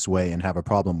feel this way and have a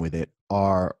problem with it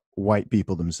are white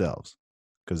people themselves?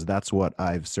 Because that's what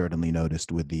I've certainly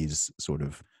noticed with these sort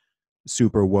of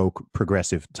super woke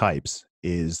progressive types,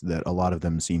 is that a lot of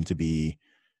them seem to be,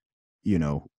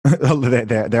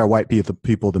 they're white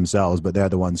people themselves, but they're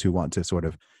the ones who want to sort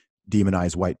of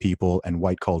demonize white people and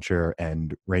white culture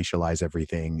and racialize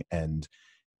everything and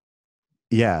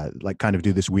kind of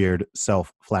do this weird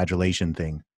self-flagellation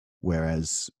thing,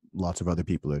 whereas lots of other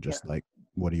people are just like,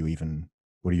 what are you even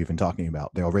talking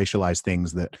about? They'll racialize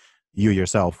things that you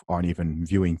yourself aren't even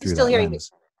viewing through that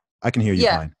lens. I can hear you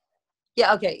fine.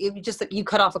 Yeah, okay. You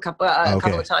cut off a couple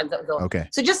of times. That was all. Okay.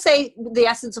 So just say the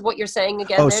essence of what you're saying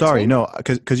again. Oh, sorry. No,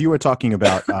 because you were talking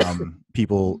about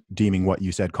people deeming what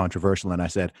you said controversial, and I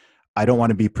said, I don't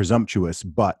want to be presumptuous,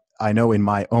 but I know in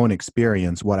my own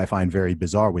experience, what I find very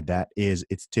bizarre with that is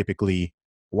it's typically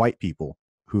white people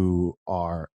who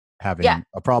are having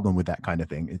a problem with that kind of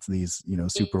thing. It's these,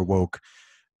 super woke,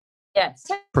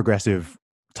 progressive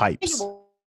types.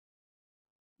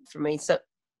 For me, so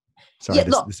sorry,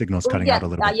 the signal's cutting out a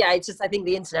little bit. It's just I think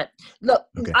the internet. Look,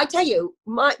 okay. I tell you,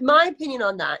 my opinion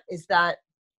on that is that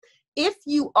if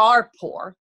you are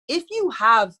poor, if you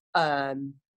have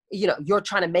you're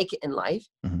trying to make it in life,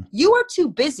 you are too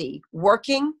busy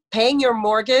working, paying your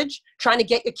mortgage, trying to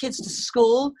get your kids to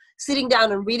school, sitting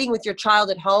down and reading with your child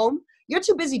at home. You're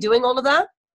too busy doing all of that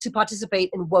to participate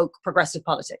in woke progressive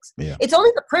politics. Yeah. It's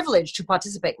only the privileged who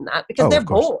participate in that because they're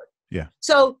bored. Yeah.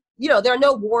 So, there are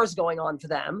no wars going on for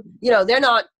them. They're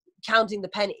not counting the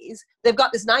pennies. They've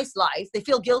got this nice life. They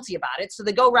feel guilty about it. So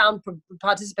they go around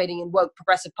participating in woke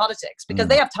progressive politics because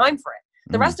they have time for it.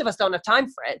 The rest of us don't have time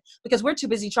for it because we're too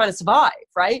busy trying to survive,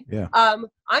 right? Yeah.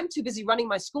 I'm too busy running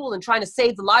my school and trying to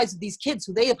save the lives of these kids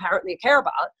who they apparently care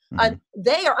about, and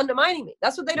they are undermining me.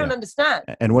 That's what they don't understand.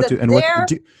 And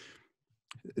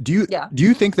do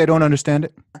you think they don't understand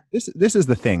it? This is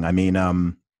the thing. I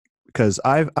mean, because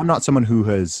I'm not someone who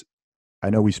has, I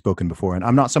know we've spoken before, and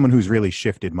I'm not someone who's really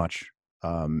shifted much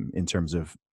in terms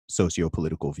of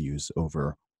socio-political views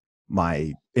over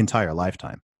my entire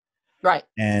lifetime. Right.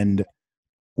 And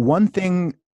one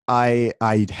thing I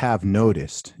have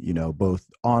noticed, you know, both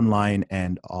online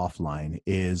and offline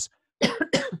is,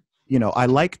 you know, I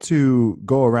like to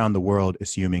go around the world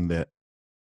assuming that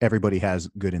everybody has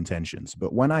good intentions.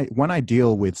 But when I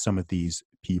deal with some of these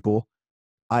people,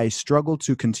 I struggle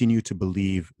to continue to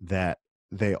believe that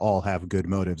they all have good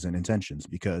motives and intentions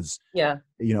because, you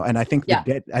know, and I think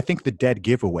the dead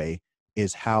giveaway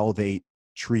is how they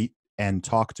treat and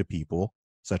talk to people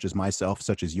such as myself,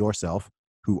 such as yourself,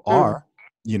 who are,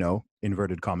 you know,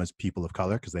 inverted commas, people of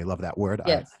color, because they love that word.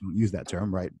 I don't use that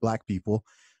term, right? Black people,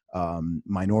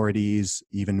 minorities,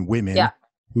 even women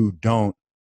who don't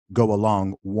go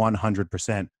along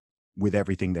 100% with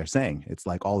everything they're saying. It's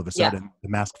like all of a sudden the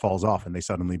mask falls off and they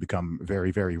suddenly become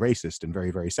very, very racist and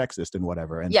very, very sexist and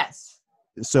whatever. And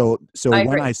so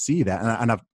when I see that,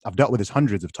 and I've dealt with this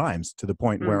hundreds of times to the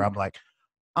point where I'm like,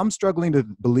 I'm struggling to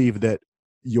believe that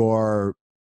you're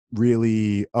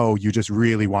really, you just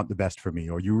really want the best for me,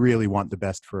 or you really want the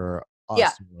best for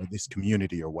us or this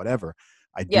community or whatever.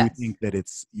 I do think that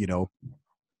it's, you know,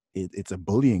 it's a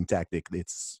bullying tactic.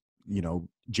 It's, you know,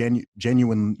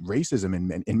 genuine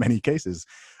racism in many cases.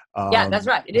 That's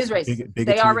right. It is racist.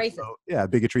 They are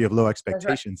racist. Bigotry of low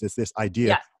expectations. Right. It's this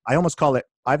idea. I almost call it,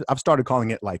 I've started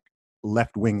calling it like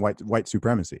left-wing white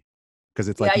supremacy, because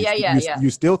it's like you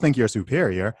still think you're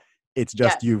superior. It's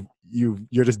just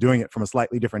you're just doing it from a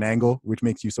slightly different angle, which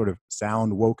makes you sort of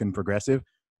sound woke and progressive.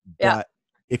 But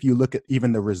if you look at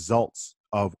even the results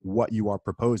of what you are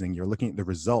proposing, you're looking at the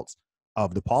results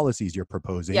of the policies you're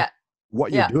proposing.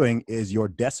 What you're doing is you're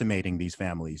decimating these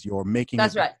families. You're making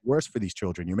it worse for these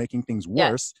children. You're making things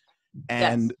worse.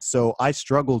 And so I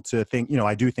struggle to think, you know,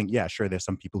 I do think, sure, there's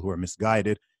some people who are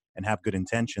misguided and have good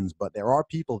intentions, but there are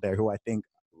people there who I think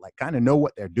like kind of know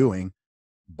what they're doing,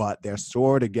 but they're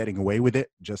sort of getting away with it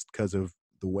just because of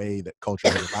the way that culture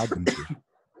has allowed them to.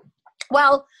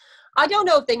 Well, I don't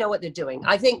know if they know what they're doing.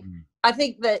 I think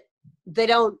that they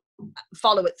don't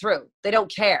follow it through. They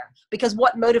don't care, because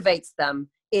what motivates them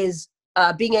is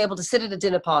being able to sit at a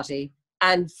dinner party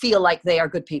and feel like they are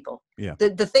good people.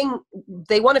 The thing,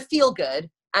 they want to feel good,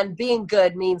 and being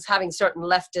good means having certain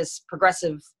leftist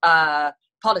progressive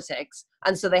politics.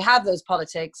 And so they have those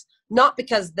politics, not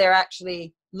because they're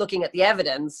actually looking at the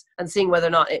evidence and seeing whether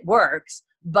or not it works,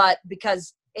 but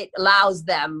because it allows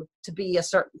them to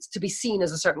be seen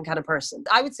as a certain kind of person.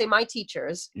 I would say my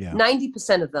teachers,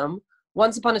 90% of them,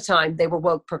 once upon a time, they were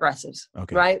woke progressives,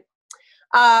 right?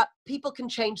 People can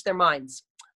change their minds.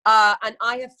 And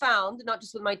I have found, not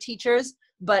just with my teachers,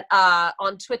 but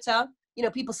on Twitter, you know,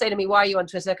 people say to me, why are you on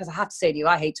Twitter? Because I have to say to you,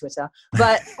 I hate Twitter.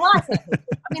 But,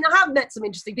 I mean, I have met some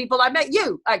interesting people. I met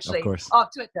you, actually, off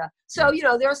Twitter. So, you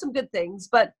know, there are some good things.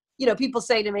 But, you know, people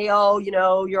say to me, oh, you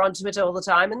know, you're on Twitter all the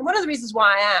time. And one of the reasons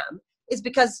why I am is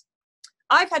because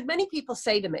I've had many people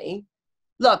say to me,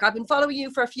 look, I've been following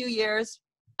you for a few years,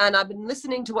 and I've been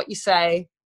listening to what you say.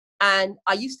 And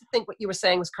I used to think what you were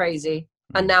saying was crazy.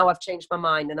 And now I've changed my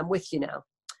mind and I'm with you now.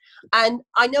 And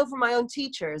I know from my own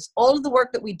teachers, all of the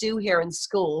work that we do here in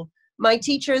school, my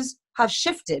teachers have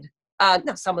shifted.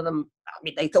 Now, some of them, I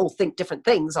mean, they all think different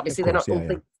things. Obviously, they're not all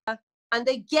think. And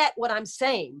they get what I'm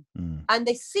saying. And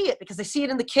they see it because they see it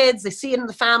in the kids. They see it in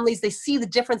the families. They see the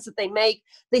difference that they make.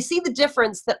 They see the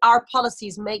difference that our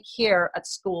policies make here at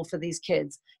school for these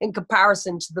kids in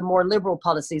comparison to the more liberal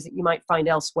policies that you might find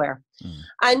elsewhere.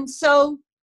 And so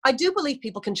I do believe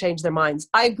people can change their minds.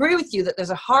 I agree with you that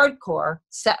there's a hardcore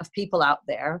set of people out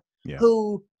there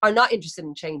who are not interested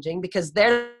in changing because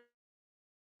they're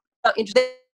not interested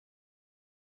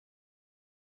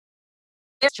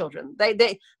in children.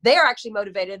 They are actually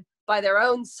motivated by their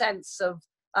own sense of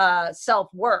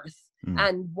self-worth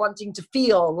and wanting to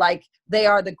feel like they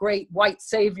are the great white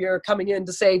savior coming in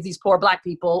to save these poor black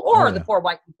people or the poor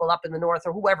white people up in the north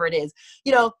or whoever it is.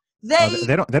 You know, they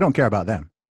don't care about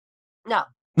them. No.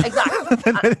 Exactly.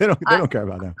 they don't care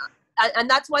about them. And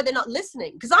that's why they're not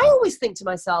listening. Because I always think to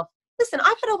myself, listen,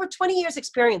 I've had over 20 years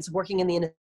experience of working in the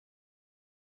inner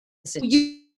city.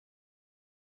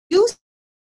 You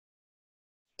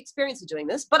experience of doing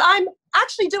this, but I'm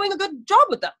actually doing a good job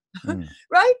with them.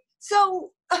 Right?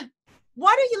 So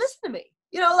why don't you listen to me?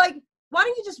 You know, like, why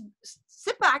don't you just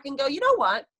sit back and go, you know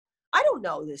what? I don't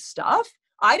know this stuff.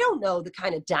 I don't know the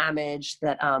kind of damage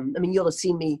that, I mean, you'll have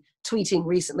seen me tweeting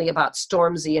recently about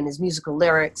Stormzy and his musical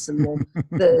lyrics and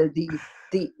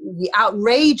the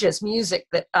outrageous music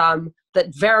that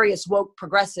that various woke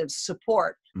progressives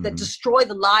support, that destroy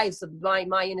the lives of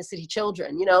my inner city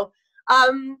children. You know,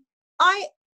 why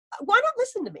not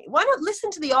listen to me? Why not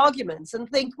listen to the arguments and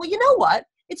think, well, you know what?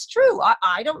 It's true.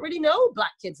 I don't really know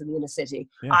black kids in the inner city.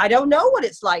 Yeah. I don't know what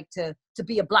it's like to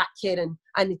be a black kid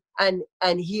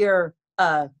and hear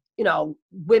you know,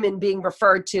 women being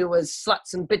referred to as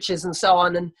sluts and bitches and so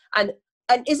on. And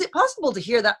is it possible to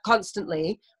hear that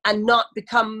constantly and not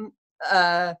become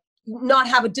not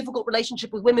have a difficult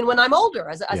relationship with women when I'm older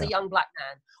as a young black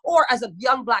man, or as a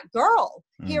young black girl,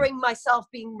 hearing myself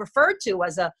being referred to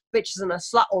as a bitch and a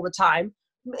slut all the time?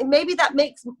 Maybe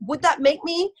would that make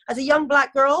me as a young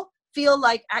black girl feel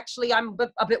like actually I'm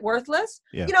a bit worthless?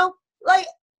 You know, like,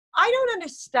 I don't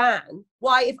understand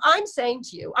why, if I'm saying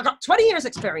to you, I got 20 years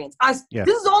experience, this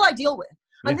is all I deal with.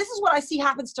 And this is what I see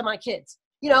happens to my kids,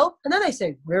 you know? And then they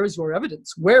say, where is your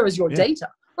evidence? Where is your data?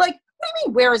 Like, what do you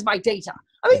mean, where is my data?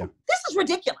 I mean, this is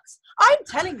ridiculous. I'm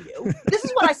telling you, this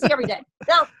is what I see every day.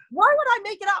 Now, why would I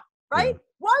make it up, right?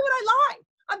 Why would I lie?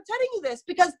 I'm telling you this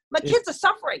because my kids are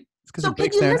suffering. So can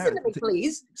you listen to me,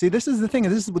 please? See, this is the thing.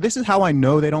 This is how I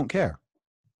know they don't care.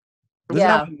 This is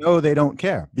how I know they don't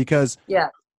care, because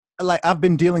like, I've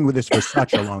been dealing with this for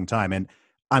such a long time, and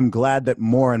I'm glad that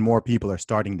more and more people are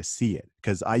starting to see it,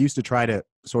 because I used to try to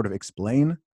sort of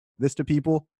explain this to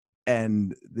people,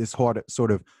 and this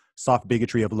sort of soft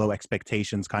bigotry of low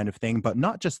expectations kind of thing. But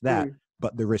not just that,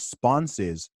 but the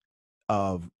responses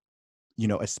of, you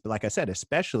know, like I said,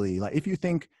 especially like if you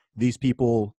think these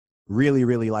people really,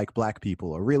 really like black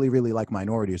people or really, really like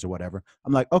minorities or whatever,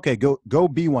 I'm like, okay, go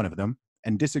be one of them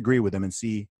and disagree with them and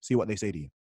see what they say to you.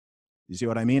 You see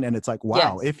what I mean? And it's like,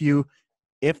 wow, if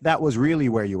that was really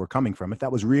where you were coming from, if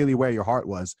that was really where your heart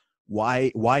was,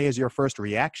 why is your first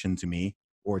reaction to me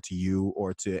or to you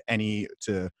or to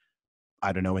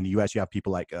I don't know, in the US, you have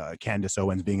people like Candace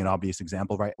Owens being an obvious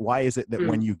example, right? Why is it that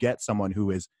when you get someone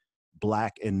who is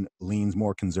black and leans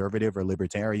more conservative or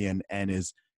libertarian and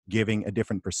is giving a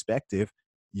different perspective,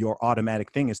 your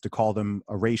automatic thing is to call them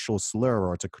a racial slur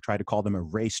or to try to call them a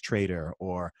race traitor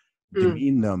or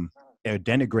demean them, or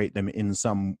denigrate them in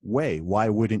some way? Why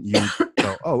wouldn't you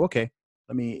go, oh, okay,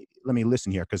 let me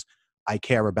listen here, because I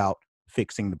care about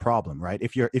fixing the problem, right?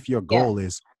 If your goal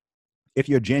is, if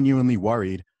you're genuinely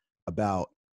worried about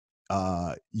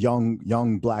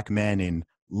young black men in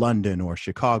London or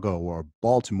Chicago or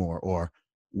Baltimore or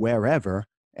wherever,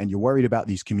 and you're worried about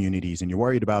these communities and you're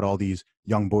worried about all these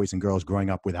young boys and girls growing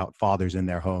up without fathers in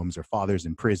their homes or fathers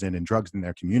in prison and drugs in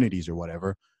their communities or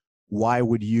whatever, why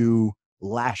would you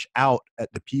lash out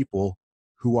at the people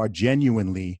who are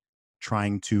genuinely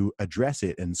trying to address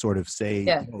it and sort of say,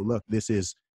 oh, look, this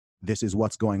is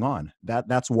what's going on?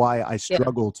 That's why I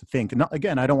struggle to think. Not,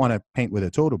 again, I don't want to paint with a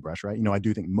total brush, right? You know, I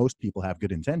do think most people have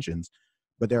good intentions,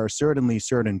 but there are certainly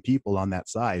certain people on that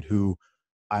side who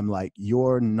I'm like,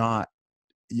 you're as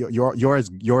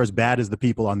bad as the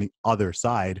people on the other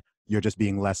side. You're just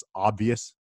being less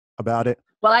obvious about it.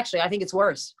 Well, actually, I think it's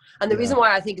worse. And the reason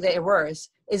why I think they're worse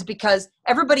is because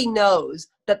everybody knows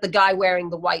that the guy wearing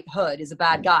the white hood is a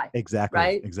bad guy. Exactly.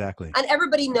 Right? Exactly. And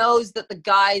everybody knows that the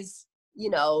guys, you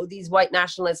know, these white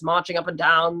nationalists marching up and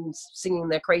down, singing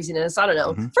their craziness. I don't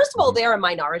know. First of all, they're a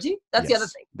minority. That's the other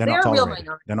thing. They're a real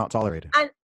minority. They're not tolerated. And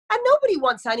nobody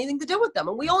wants anything to do with them.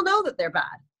 And we all know that they're bad.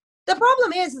 The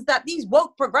problem is that these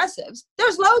woke progressives,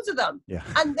 there's loads of them. Yeah.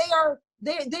 And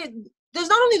there's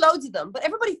not only loads of them, but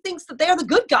everybody thinks that they're the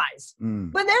good guys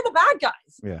when they're the bad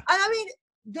guys. Yeah. And I mean,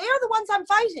 they're the ones I'm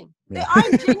fighting.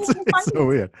 I'm genuinely fighting. So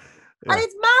weird. Yeah. And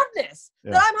it's madness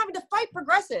that I'm having to fight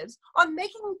progressives on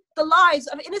making the lives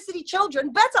of inner city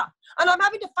children better. And I'm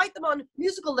having to fight them on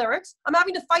musical lyrics. I'm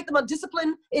having to fight them on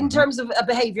discipline in terms of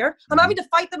behavior. I'm having to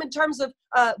fight them in terms of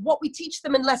what we teach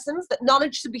them in lessons, that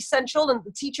knowledge should be central and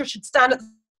the teacher should stand at.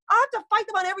 I have to fight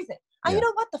them on everything. And you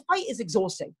know what? The fight is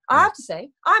exhausting. I have to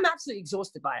say, I'm absolutely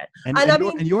exhausted by it.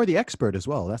 And you're the expert as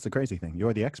well. That's the crazy thing.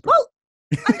 You're the expert. Well,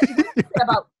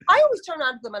 I always turn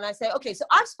around to them and I say, okay, so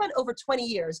I've spent over 20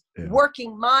 years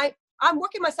working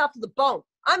myself to the bone.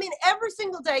 I mean, every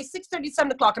single day, 6:30,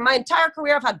 7 o'clock. In my entire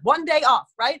career, I've had one day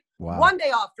off, right? Wow. One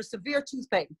day off for severe tooth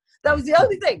pain. That was the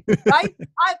only thing, right?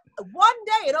 One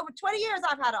day in over 20 years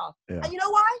I've had off. Yeah. And you know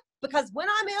why? Because when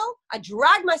I'm ill, I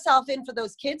drag myself in for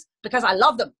those kids because I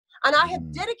love them. And I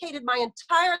have dedicated my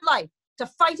entire life to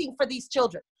fighting for these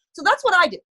children. So that's what I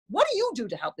do. what do you do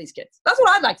to help these kids? That's what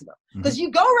I'd like to know. Because you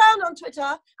go around on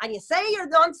Twitter and you say your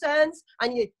nonsense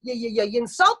and you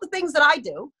insult the things that I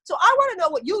do. So I want to know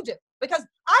what you do, because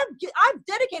I've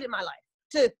dedicated my life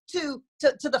to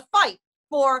the fight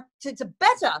to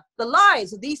better the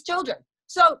lives of these children.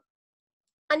 So,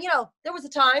 and there was a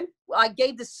time I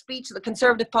gave this speech at the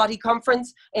Conservative Party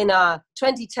conference in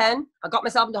 2010. I got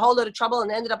myself into a whole load of trouble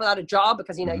and ended up without a job,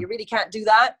 because you really can't do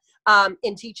that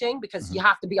in teaching, because you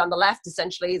have to be on the left,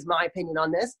 essentially, is my opinion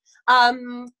on this.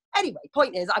 Anyway,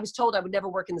 point is, I was told I would never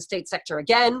work in the state sector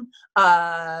again,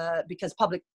 because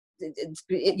public,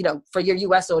 for your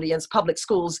US audience, public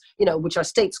schools, which are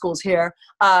state schools here,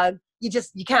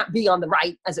 you can't be on the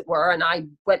right, as it were. And I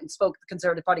went and spoke at the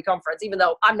Conservative Party conference, even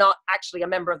though I'm not actually a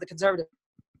member of the Conservative.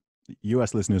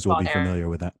 US listeners will be familiar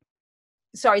with that.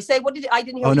 Sorry, I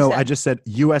didn't hear what you said. I just said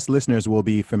US listeners will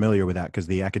be familiar with that, because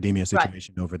the academia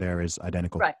situation over there is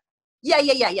identical. Right.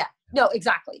 Yeah. No,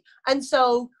 exactly. And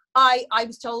so I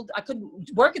was told I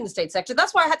couldn't work in the state sector.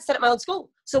 That's why I had to set up my own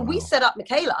school. So we set up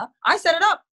Michaela. I set it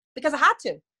up because I had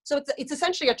to. So it's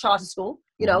essentially a charter school.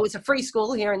 It's a free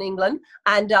school here in England.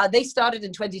 And they started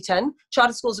in 2010.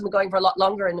 Charter schools have been going for a lot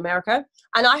longer in America.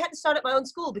 And I had to start up my own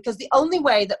school, because the only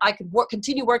way that I could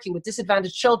continue working with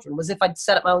disadvantaged children was if I'd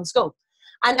set up my own school.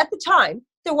 And at the time,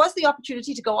 there was the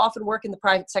opportunity to go off and work in the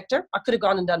private sector. I could have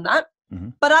gone and done that.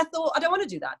 But I thought, I don't want to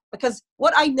do that, because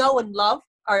what I know and love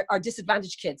are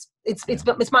disadvantaged kids. It's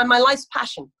my life's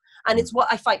passion, and it's what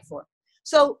I fight for.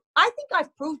 So I think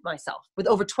I've proved myself with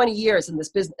over 20 years in this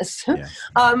business.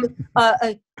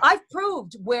 I've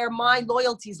proved where my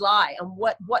loyalties lie and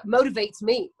what motivates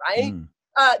me, right?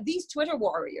 These Twitter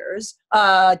warriors,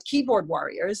 keyboard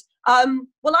warriors,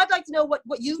 well, I'd like to know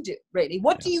what you do, really.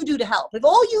 What do you do to help? If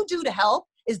all you do to help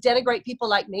is denigrate people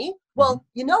like me, well,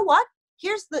 you know what?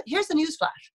 Here's the newsflash.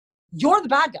 You're the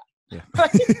bad guy. Yeah.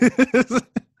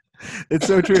 It's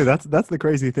so true. That's the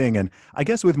crazy thing. And I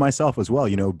guess with myself as well,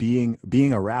 being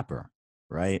a rapper,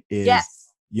 right, is,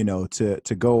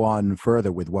 to go on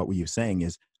further with what you're saying,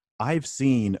 is I've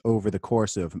seen over the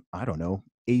course of,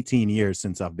 18 years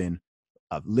since I've been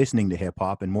listening to hip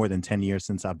hop, and more than 10 years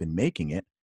since I've been making it,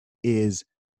 is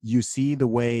you see the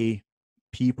way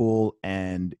people,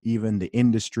 and even the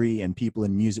industry, and people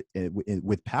in music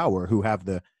with power, who have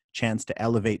the chance to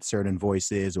elevate certain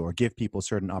voices or give people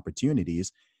certain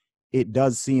opportunities, it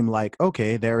does seem like,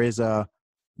 okay, there is a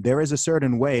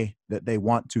certain way that they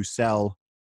want to sell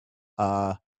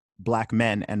Black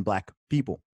men and Black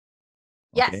people.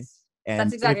 Okay? Yes,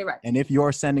 that's exactly right. And if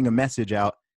you're sending a message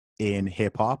out in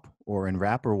hip hop or in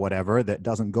rap or whatever that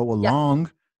doesn't go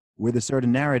along with a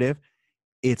certain narrative,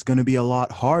 it's going to be a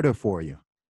lot harder for you.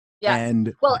 Yeah.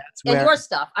 And your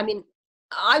stuff,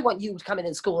 I want you to come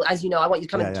in school, as you know. I want you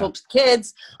to come in and talk to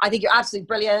kids. I think you're absolutely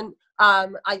brilliant.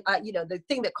 The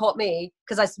thing that caught me,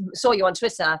 because I saw you on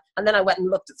Twitter, and then I went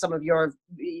and looked at some of your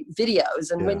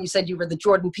videos, and when you said you were the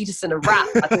Jordan Peterson of rap,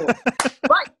 I thought,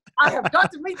 right, I have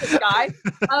got to meet this guy.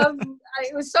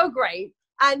 It was so great.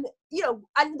 And,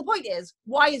 and the point is,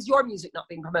 why is your music not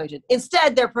being promoted?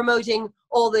 Instead, they're promoting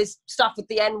all this stuff with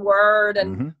the N-word.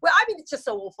 And, it's just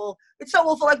so awful. It's so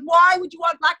awful. Like, why would you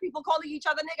want Black people calling each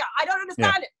other nigger? I don't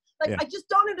understand it. I just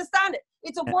don't understand it.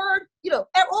 It's a word,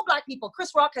 all Black people.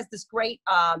 Chris Rock has this great,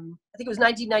 I think it was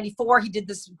 1994, he did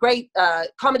this great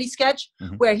comedy sketch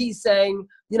where he's saying,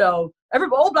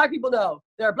 all Black people know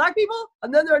there are Black people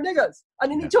and then there are niggas.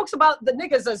 And then he talks about the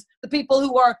niggas as the people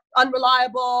who are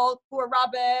unreliable, who are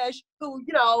rubbish, who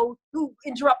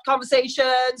interrupt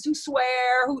conversations, who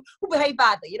swear, who behave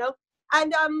badly,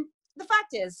 And the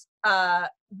fact is,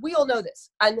 we all know this.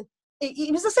 And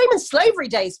it was the same in slavery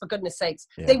days, for goodness sakes.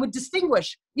 Yeah. They would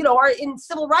distinguish, or in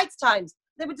civil rights times,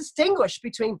 they would distinguish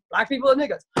between Black people and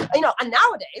niggers. And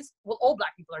nowadays, all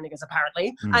Black people are niggers,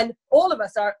 apparently. And all of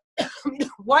us are,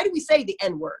 why do we say the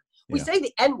N-word? We say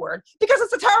the N-word because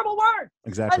it's a terrible word.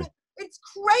 Exactly. And it's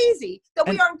crazy that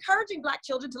we are encouraging Black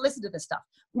children to listen to this stuff.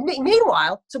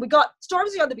 Meanwhile, so we got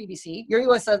Stormzy on the BBC. Your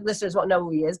US listeners won't know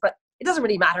who he is, but it doesn't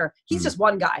really matter. He's just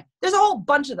one guy. There's a whole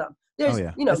bunch of them. There's,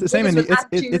 it's the same in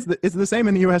it's the same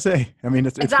in the USA.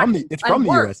 Exactly. It's from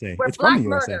the USA. Where it's Black from the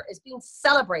USA. murder is being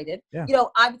celebrated. Yeah.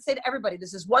 I would say to everybody,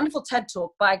 there's this wonderful TED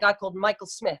talk by a guy called Michael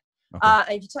Smith. Okay.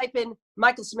 And if you type in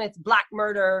Michael Smith, Black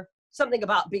murder, something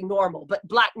about being normal, but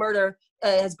Black murder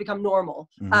has become normal.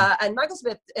 And Michael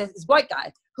Smith is this white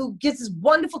guy who gives this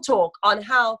wonderful talk on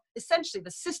how essentially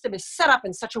the system is set up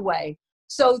in such a way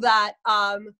so that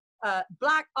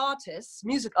Black artists,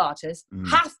 music artists,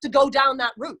 have to go down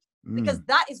that route. Because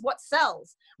that is what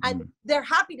sells. And they're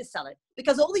happy to sell it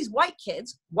because all these white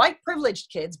kids, white privileged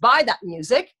kids, buy that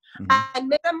music and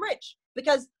make them rich.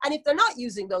 Because, and if they're not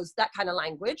using that kind of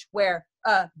language where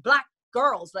black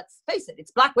girls, let's face it,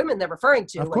 it's black women they're referring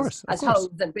to as hoes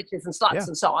and bitches and sluts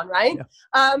and so on, right?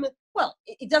 Yeah. Well,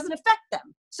 it doesn't affect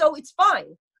them. So it's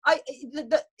fine.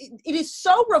 It is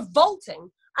so revolting.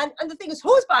 And the thing is,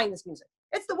 who's buying this music?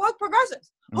 It's the woke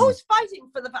progressives. Who's fighting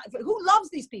for who loves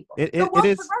these people? It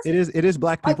is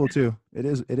black people too. It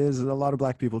is a lot of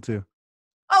black people too.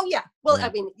 Oh yeah. Well, I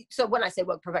mean, so when I say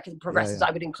woke progressives,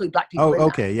 I would include black people. Oh,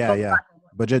 okay. Yeah.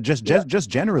 But just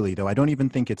generally though, I don't even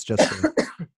think it's just,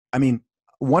 I mean,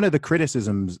 one of the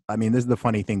criticisms, I mean, this is the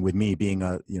funny thing with me being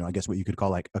I guess what you could call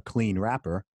like a clean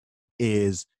rapper,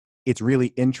 is it's really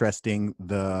interesting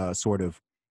the sort of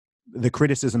the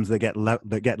criticisms that get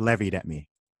levied at me.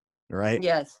 Right.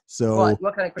 Yes. So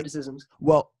what kind of criticisms?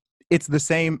 Well, it's the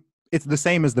same as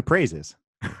the praises,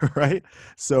 right?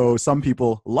 So some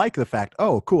people like the fact,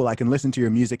 oh, cool, I can listen to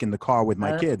your music in the car with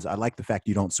my kids. I like the fact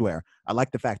you don't swear. I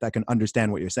like the fact I can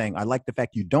understand what you're saying. I like the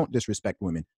fact you don't disrespect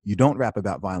women. You don't rap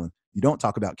about violence. You don't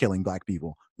talk about killing black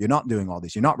people. You're not doing all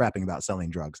this. You're not rapping about selling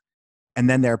drugs. And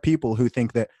then there are people who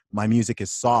think that my music is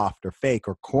soft or fake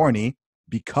or corny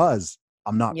because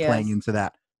I'm not playing into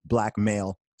that black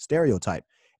male stereotype.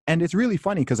 And it's really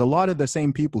funny because a lot of the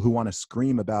same people who want to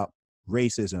scream about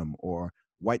racism or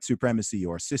white supremacy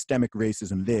or systemic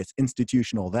racism, this,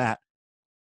 institutional, that,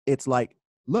 it's like,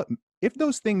 look, if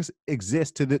those things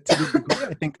exist to the degree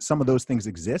I think some of those things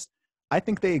exist, I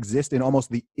think they exist in almost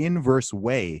the inverse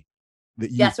way that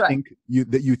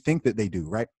you think that they do,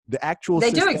 right? The actual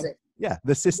they do exist. Yeah,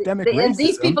 the systemic racism. And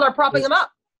these people are propping them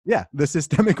up. Yeah, the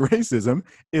systemic racism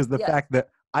is the fact that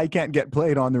I can't get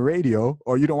played on the radio,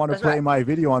 or you don't want to play my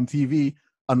video on TV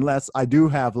unless I do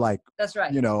have like,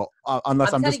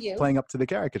 unless I'm just playing up to the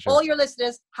caricature. All your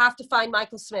listeners have to find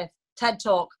Michael Smith, TED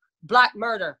Talk, Black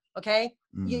Murder, okay?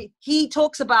 He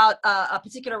talks about a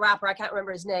particular rapper, I can't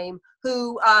remember his name,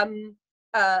 who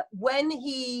when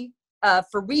he,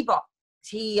 for Reebok,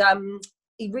 he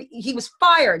was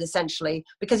fired essentially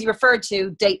because he referred to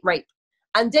date rape.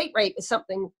 And date rape is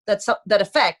something that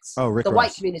affects the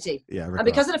white community. Yeah, and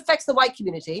because it affects the white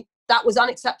community, that was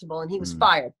unacceptable and he was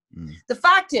fired. The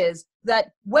fact is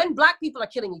that when black people are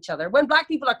killing each other, when black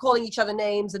people are calling each other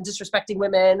names and disrespecting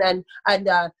women and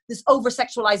this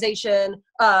over-sexualization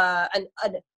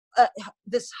and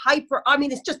this hyper, I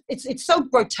mean, it's so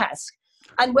grotesque.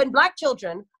 And when black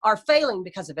children are failing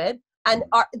because of it, and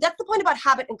that's the point about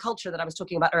habit and culture that I was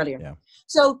talking about earlier. Yeah.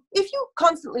 So if you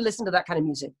constantly listen to that kind of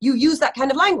music, you use that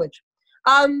kind of language.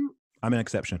 I'm an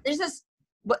exception. There's this,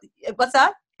 what's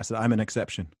that? I said, I'm an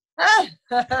exception.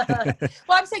 Well,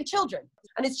 I'm saying children.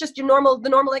 And it's just the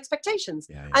normal expectations.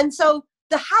 Yeah. And so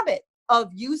the habit of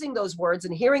using those words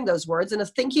and hearing those words and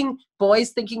of thinking, boys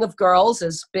thinking of girls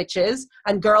as bitches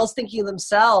and girls thinking of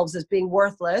themselves as being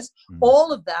worthless,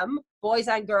 all of them, boys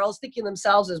and girls thinking of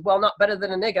themselves as, well, not better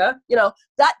than a nigger,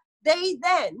 that they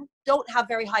then don't have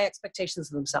very high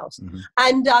expectations of themselves.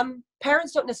 And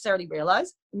parents don't necessarily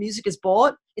realize the music is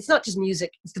bought. It's not just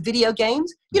music, it's the video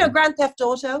games. Grand Theft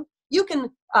Auto, you can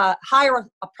hire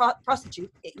a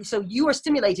prostitute. So you are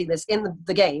stimulating this in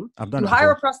the game. You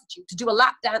hire a prostitute to do a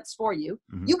lap dance for you.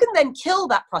 You can then kill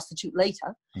that prostitute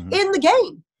later in the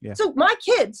game. Yeah. So my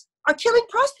kids are killing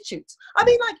prostitutes. I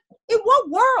mean, like, in what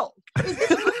world is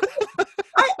this?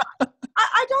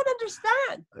 I don't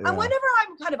understand. Yeah. And whenever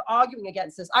I'm kind of arguing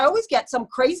against this, I always get some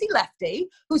crazy lefty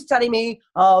who's telling me,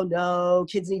 oh no,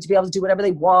 kids need to be able to do whatever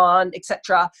they want,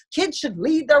 etc. Kids should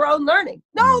lead their own learning.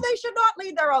 No, they should not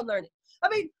lead their own learning. I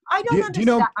mean, I don't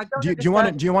understand. Do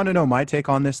you want to know my take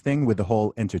on this thing with the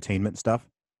whole entertainment stuff?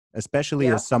 Especially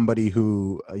as somebody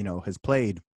who, has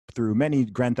played through many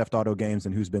Grand Theft Auto games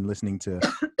and who's been listening to,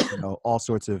 all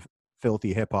sorts of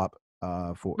filthy hip hop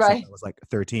since I was like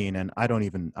 13, and I don't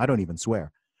even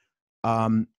swear.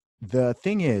 The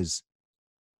thing is,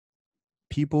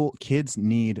 kids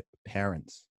need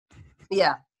parents.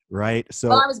 Yeah. Right. So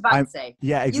well, I was about to say.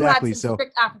 Yeah, exactly. You had some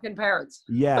strict African parents.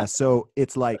 Yeah. So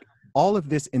it's like all of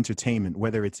this entertainment,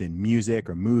 whether it's in music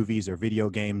or movies or video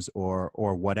games or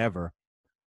whatever,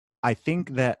 I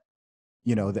think that,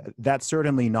 that's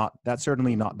certainly not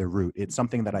the root. It's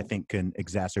something that I think can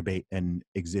exacerbate an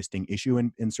existing issue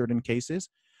in certain cases.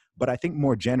 But I think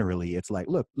more generally, it's like,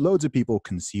 look, loads of people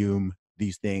consume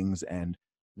these things and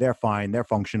they're fine, they're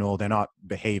functional, they're not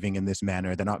behaving in this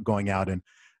manner, they're not going out and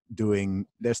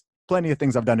there's plenty of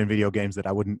things I've done in video games that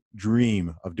I wouldn't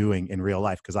dream of doing in real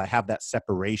life, because I have that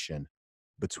separation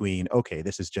between, okay,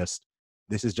 this is just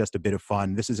a bit of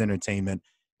fun, this is entertainment,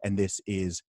 and this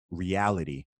is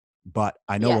reality. But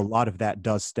I know Yeah. a lot of that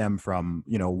does stem from,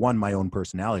 you know, one, my own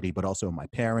personality, but also my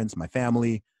parents, my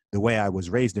family, the way I was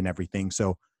raised and everything.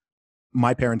 So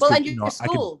my parents Well, could, and you your know, I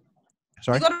could, school, you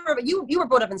sorry? got to remember, you were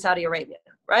brought up in Saudi Arabia,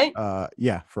 right?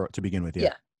 Yeah, to begin with, yeah.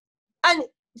 Yeah. And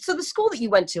so the school that you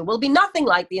went to will be nothing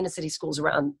like the inner city schools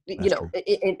around, you That's know,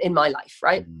 true. in my life,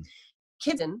 right? Mm,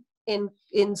 Kids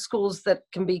in schools that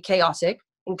can be chaotic,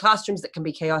 in classrooms that can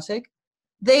be chaotic,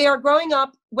 they are growing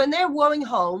up, when they're going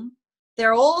home, there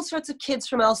are all sorts of kids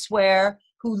from elsewhere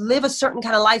who live a certain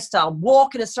kind of lifestyle,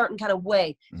 walk in a certain kind of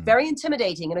way, mm, very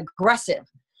intimidating and aggressive.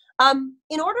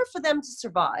 In order for them to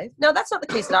survive, now that's not the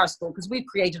case at our school because we've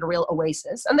created a real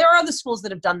oasis, and there are other schools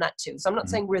that have done that too. So I'm not mm,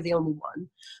 saying we're the only one,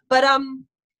 but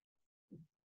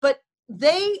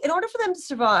they, in order for them to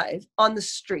survive on the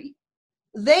street,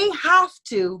 they have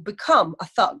to become a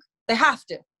thug. They have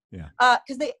to, yeah.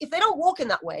 because if they don't walk in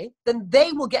that way, then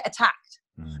they will get attacked.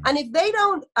 Mm, And if they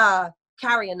don't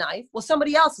carry a knife, well,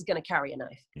 somebody else is going to carry a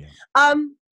knife. yeah.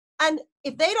 And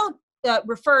if they don't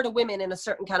refer to women in a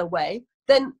certain kind of way,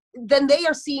 then they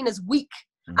are seen as weak,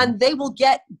 and they will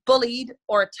get bullied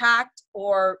or attacked,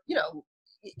 or, you know,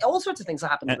 all sorts of things will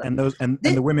happen to them. And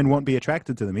the women won't be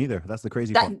attracted to them either. That's the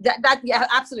crazy part. Yeah,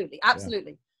 absolutely.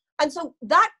 Yeah. And so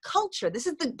that culture, this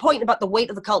is the point about the weight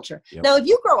of the culture. Yep. Now, if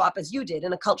you grow up as you did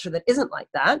in a culture that isn't like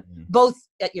that, both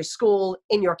at your school,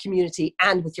 in your community,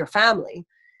 and with your family,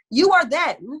 you are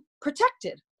then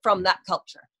protected from that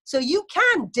culture. So you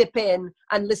can dip in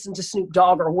and listen to Snoop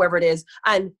Dogg or whoever it is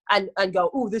and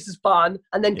go, oh, this is fun,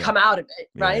 and then come out of it,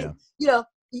 right? Yeah. You know,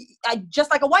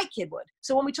 just like a white kid would.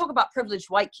 So when we talk about privileged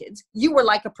white kids, you were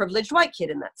like a privileged white kid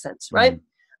in that sense, right?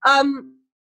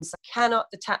 Cannot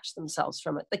detach themselves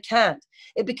from it. They can't.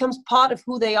 It becomes part of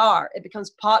who they are. It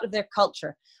becomes part of their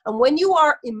culture. And when you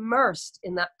are immersed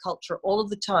in that culture all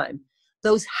of the time,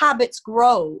 those habits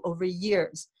grow over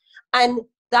years. And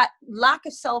that lack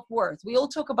of self-worth, we all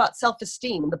talk about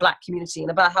self-esteem in the Black community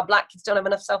and about how Black kids don't have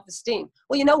enough self-esteem.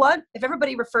 Well, you know what? If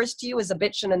everybody refers to you as a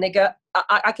bitch and a nigger,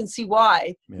 I can see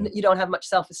why you don't have much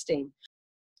self-esteem.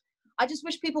 I just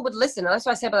wish people would listen. And that's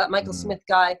what I say about that Michael Smith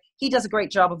guy. He does a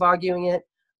great job of arguing it.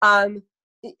 The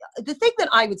thing that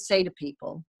I would say to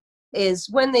people is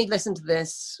when they listen to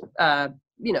this,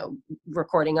 you know,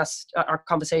 recording us, our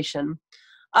conversation,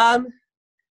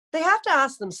 they have to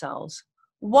ask themselves,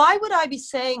 why would I be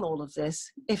saying all of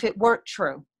this if it weren't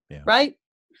true? Yeah. Right?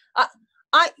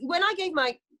 When I gave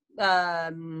my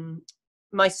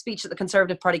my speech at the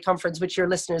Conservative Party conference, which your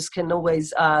listeners can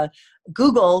always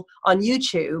Google on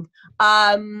YouTube,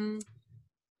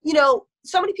 you know,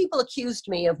 so many people accused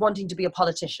me of wanting to be a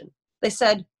politician. They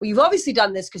said, well, you've obviously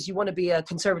done this because you want to be a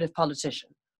conservative politician.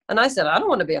 And I said, I don't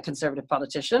want to be a conservative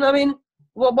politician. I mean,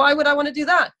 well, why would I want to do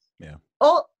that? Yeah.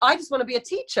 Oh, I just want to be a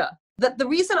teacher. That the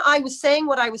reason I was saying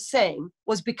what I was saying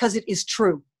was because it is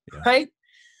true, right?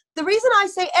 The reason I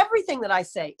say everything that I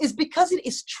say is because it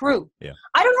is true. Yeah.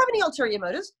 I don't have any ulterior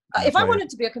motives. If I wanted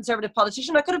to be a conservative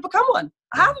politician, I could have become one.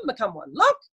 I haven't become one.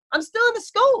 Look, I'm still in the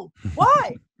school.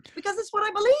 Why? Because it's what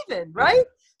I believe in, right?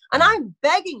 And I'm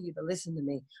begging you to listen to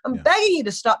me. I'm begging you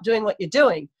to stop doing what you're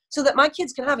doing so that my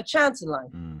kids can have a chance in life.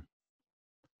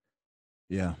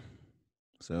 Yeah.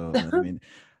 So, I mean,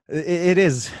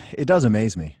 it does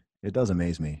amaze me. It does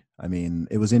amaze me. I mean,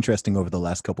 it was interesting over the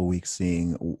last couple of weeks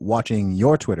watching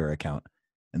your Twitter account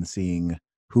and seeing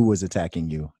who was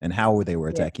attacking you and how they were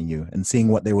attacking you, and seeing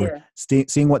what they were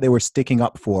seeing what they were sticking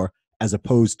up for as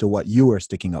opposed to what you were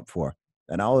sticking up for.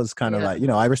 And I was kind of like, you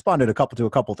know, I responded to a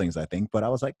couple things, I think, but I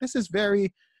was like, this is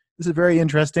very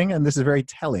interesting, and this is very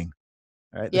telling.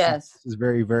 All right. This is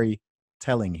very, very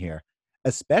telling here,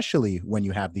 especially when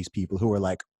you have these people who are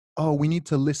like, oh, we need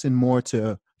to listen more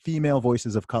to female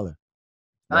voices of color.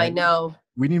 Right? I know.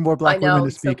 We need more Black women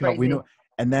to speak up. We know.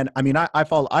 And then, I mean,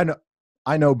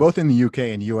 I know both in the UK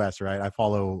and US, right? I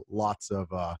follow lots of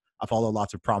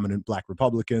prominent Black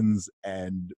Republicans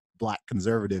and Black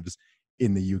conservatives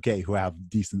in the UK who have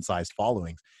decent sized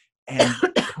followings, and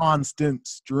constant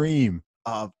stream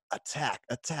of attack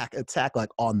like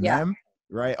on them,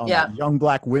 right? On like young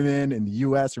Black women in the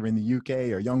US or in the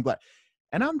UK, or young Black.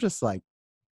 And I'm just like,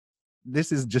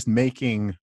 this is just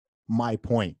making my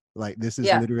point. Like, this is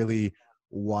literally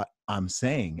what I'm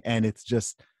saying. And it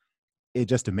just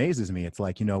amazes me. It's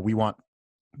like, you know, we want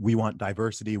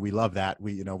diversity. We love that.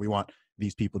 We want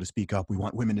these people to speak up. We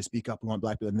want women to speak up. We want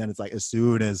Black people. And then it's like, as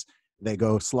soon as they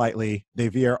go slightly, they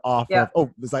veer off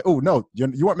of, it's like, oh no,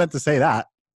 you weren't meant to say that.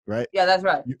 Right. Yeah, that's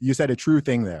right. You said a true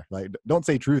thing there. Like, don't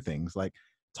say true things. Like,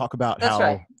 talk about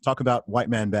talk about white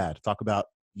man bad. Talk about,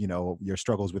 you know, your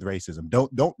struggles with racism.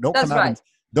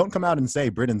 Don't come out and say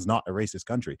Britain's not a racist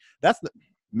country.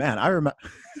 Man, I remember.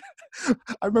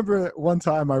 I remember one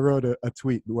time I wrote a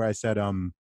tweet where I said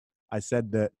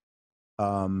that,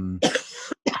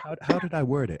 how did I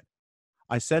word it?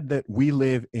 I said that we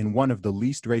live in one of the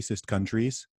least racist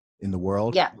countries in the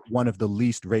world, Yeah. one of the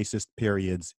least racist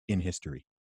periods in history.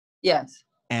 Yes.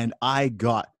 And I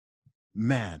got,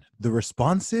 man, the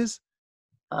responses.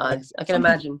 I can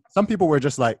imagine. Some people were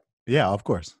just like, yeah, of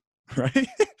course. Right.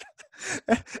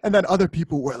 And then other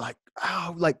people were like,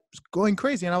 oh, like going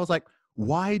crazy. And I was like,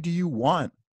 why do you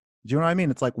want, do you know what I mean?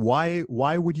 It's like, why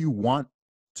would you want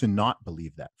to not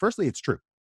believe that? Firstly, it's true,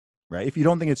 right? If you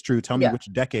don't think it's true, tell me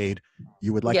which decade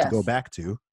you would like to go back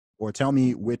to, or tell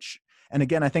me which, and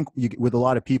again, I think with a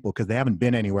lot of people, because they haven't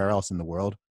been anywhere else in the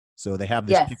world, so they have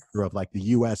this picture of like the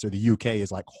US or the UK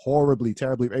is like horribly,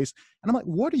 terribly racist. And I'm like,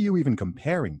 what are you even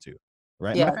comparing to?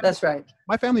 Right? Yeah, that's right.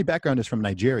 My family background is from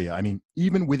Nigeria. I mean,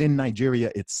 even within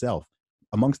Nigeria itself,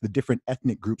 amongst the different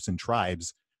ethnic groups and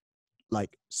tribes,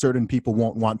 like certain people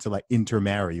won't want to like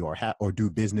intermarry or do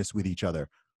business with each other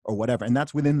or whatever. And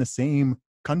that's within the same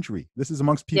country. This is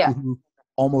amongst people who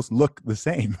almost look the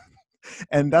same.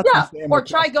 And that's the same. Or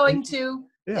try going to,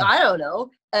 I don't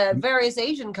know, various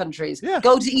Asian countries. Yeah.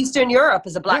 Go to Eastern Europe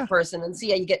as a black person and see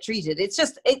how you get treated. It's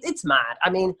just, it's mad. I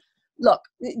mean, look,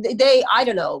 I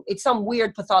don't know. It's some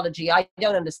weird pathology. I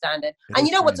don't understand it. And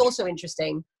you know what's also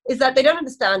interesting is that they don't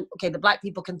understand, okay, the black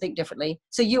people can think differently.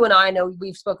 So you and I know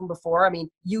we've spoken before. I mean,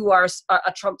 you are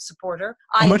a Trump supporter.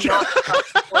 I'm not a Trump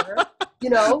supporter.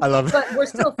 You know, I love it. But we're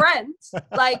still friends.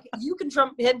 Like, you can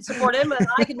Trump him, support him, and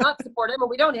I cannot support him, and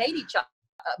we don't hate each other.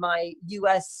 My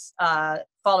U.S.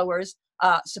 Followers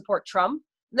support Trump.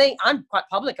 I'm quite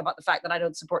public about the fact that I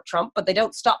don't support Trump, but they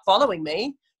don't stop following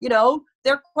me. You know,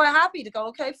 they're quite happy to go,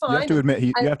 okay, fine. You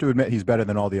have to admit he's better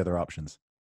than all the other options.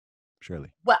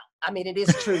 Surely. Well, I mean, it is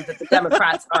true that the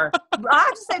Democrats are. I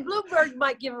have to say, Bloomberg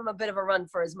might give him a bit of a run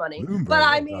for his money. But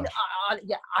I mean,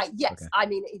 yes. Okay. I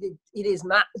mean, it is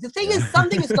mad. The thing is,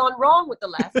 something has gone wrong with the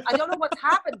left. I don't know what's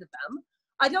happened to them.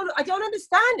 I don't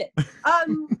understand it. I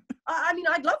mean,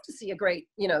 I'd love to see a great,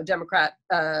 Democrat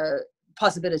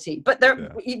possibility, but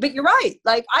but you're right.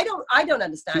 Like, I don't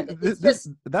understand it.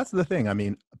 That's the thing. I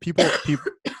mean, people.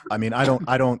 I mean,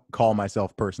 I don't call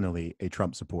myself personally a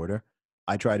Trump supporter.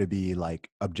 I try to be like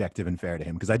objective and fair to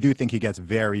him, because I do think he gets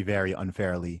very, very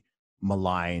unfairly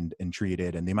maligned and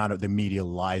treated, and the amount of the media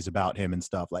lies about him and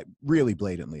stuff, like really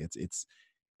blatantly. It's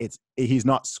he's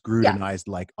not scrutinized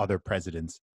like other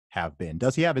presidents have been.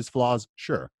 Does he have his flaws?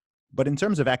 Sure. But in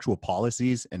terms of actual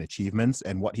policies and achievements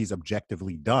and what he's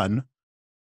objectively done,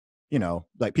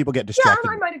 like people get distracted.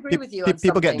 Yeah, I might agree with you.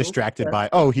 People get distracted by,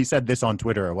 oh, he said this on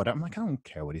Twitter or whatever. I'm like, I don't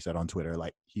care what he said on Twitter.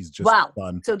 Like, he's just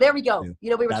done. So there we go.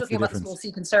 We were talking about small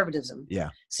c conservatism. Yeah.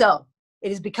 So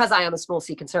it is because I am a small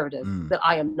c conservative that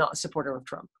I am not a supporter of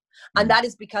Trump. And that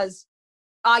is because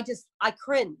I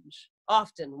cringe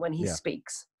often when he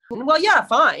speaks. Well, yeah,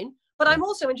 fine. But I'm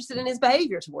also interested in his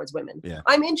behavior towards women. Yeah.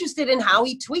 I'm interested in how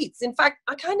he tweets. In fact,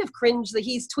 I kind of cringe that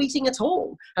he's tweeting at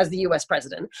all as the US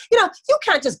president. You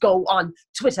can't just go on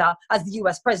Twitter as the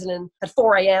US president at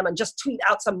 4 a.m. and just tweet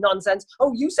out some nonsense.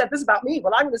 Oh, you said this about me.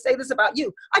 Well, I'm going to say this about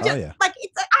you. I'm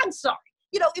sorry.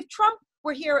 If Trump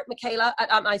were here at Michaela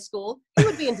at my school, he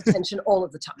would be in detention all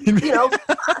of the time. He really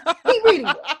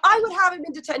would. I would have him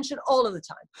in detention all of the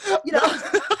time.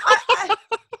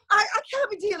 I can't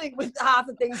be dealing with half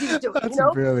the things he's doing. That's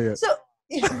brilliant. So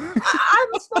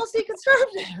I'm a small c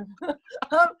conservative.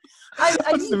 I'm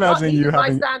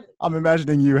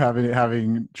imagining you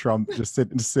having Trump just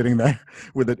sitting there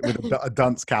with a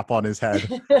dunce cap on his head,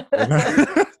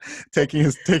 taking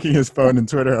his phone and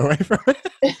Twitter away from it.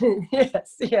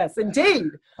 Yes,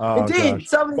 indeed. Indeed. Gosh.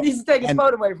 Somebody needs to take his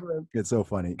phone away from him. It's so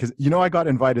funny because I got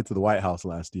invited to the White House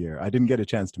last year. I didn't get a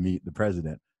chance to meet the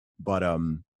president, but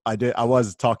I did. I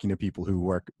was talking to people who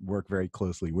work very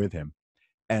closely with him,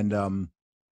 and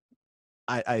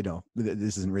I know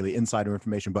this isn't really insider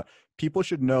information, but people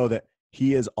should know that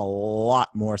he is a lot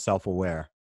more self-aware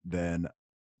than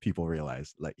people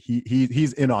realize. Like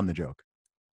he's in on the joke.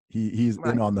 He's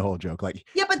in on the whole joke. Like,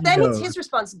 yeah, but then it's his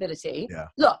responsibility. Yeah.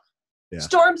 Look,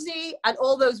 Stormzy and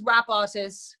all those rap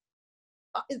artists.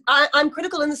 I'm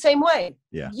critical in the same way.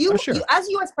 Yeah. You as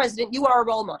U.S. president, you are a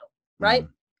role model, right?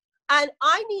 And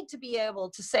I need to be able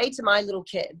to say to my little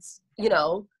kids,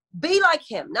 be like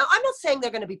him. Now, I'm not saying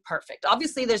they're going to be perfect.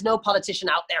 Obviously, there's no politician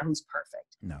out there who's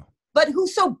perfect. No. But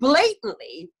who's so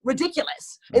blatantly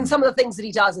ridiculous in some of the things that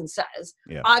he does and says.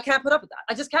 Yeah. I can't put up with that.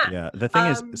 I just can't. Yeah. The thing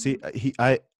is,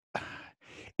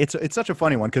 it's such a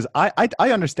funny one because I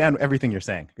understand everything you're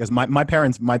saying because my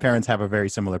parents have a very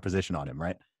similar position on him,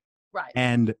 right? Right.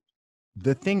 And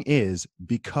the thing is,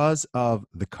 because of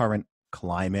the current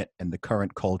climate and the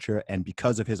current culture, and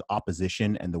because of his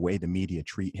opposition and the way the media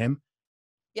treat him,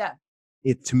 Yeah.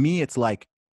 to me, it's like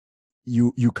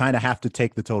you kind of have to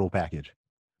take the total package,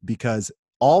 because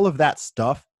all of that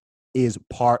stuff is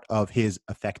part of his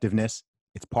effectiveness.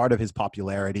 It's part of his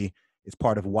popularity. It's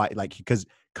part of why, like, because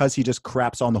he just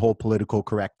craps on the whole political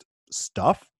correct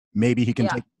stuff. Maybe he can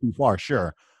take it too far,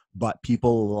 sure, but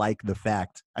people like the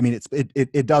fact. I mean,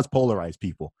 it does polarize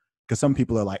people, because some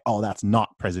people are like, oh, that's not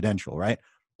presidential, right?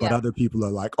 But other people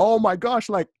are like, oh my gosh,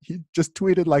 like he just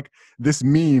tweeted like this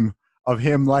meme of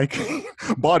him like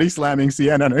body slamming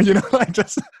CNN, or, you know, like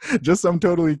just some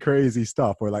totally crazy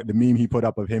stuff, or like the meme he put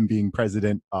up of him being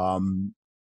president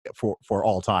for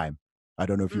all time. I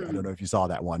don't know if you saw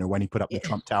that one, or when he put up the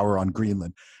Trump Tower on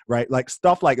Greenland, right? Like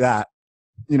stuff like that.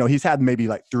 You know, he's had maybe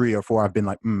like 3 or 4 I've been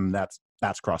like,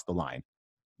 that's crossed the line.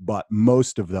 But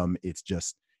most of them, it's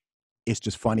just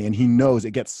funny, and he knows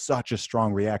it gets such a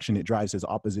strong reaction. It drives his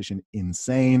opposition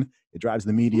insane. It drives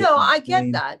the media insane. I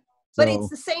get that. But it's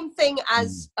the same thing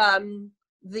as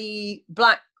the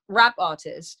black rap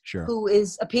artist who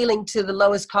is appealing to the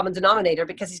lowest common denominator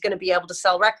because he's going to be able to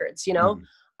sell records, you know?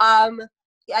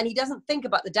 And he doesn't think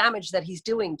about the damage that he's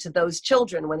doing to those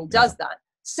children when he does that.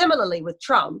 Similarly with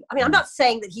Trump, I mean, I'm not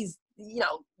saying that he's, you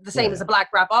know, the same as a black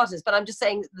rap artist, but I'm just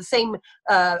saying the same,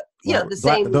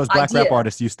 same those black idea. rap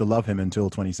artists used to love him until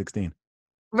 2016.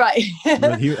 Right.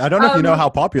 I don't know if you know how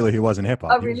popular he was in hip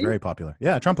hop. Really? He was very popular.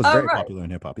 Yeah, Trump was very popular in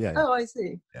hip hop. Yeah. Oh, I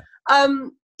see. Yeah.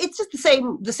 It's just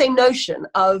the same notion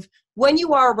of when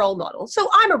you are a role model. So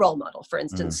I'm a role model, for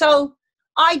instance. So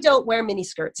I don't wear mini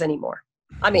skirts anymore.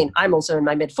 I mean, I'm also in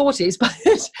my mid-40s, but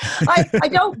I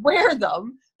don't wear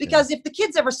them because if the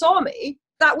kids ever saw me,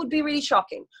 that would be really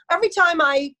shocking. Every time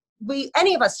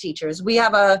any of us teachers, we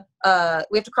have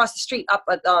we have to cross the street up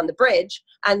on the bridge,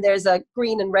 and there's a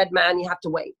green and red man you have to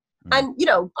wait. And, you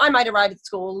know, I might arrive at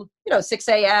school, 6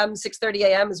 a.m., 6:30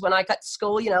 a.m. is when I cut to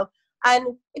school, and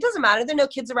it doesn't matter. There are no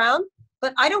kids around,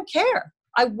 but I don't care.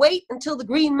 I wait until the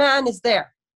green man is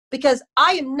there, because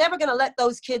I am never going to let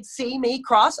those kids see me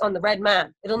cross on the red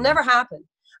man. It'll never happen.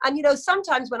 And,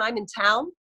 sometimes when I'm in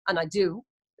town, and I do,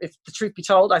 if the truth be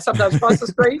told, I sometimes cross the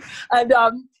street and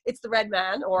it's the red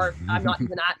man, or I'm not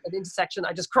even at an intersection.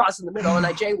 I just cross in the middle and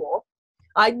I jaywalk.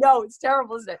 I know, it's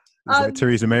terrible, isn't it? It's like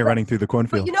Theresa May running through the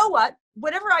cornfield. But you know what?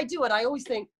 Whenever I do it, I always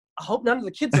think, I hope none of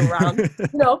the kids are around,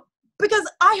 because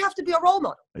I have to be a role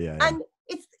model. Yeah. And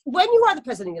it's when you are the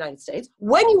president of the United States,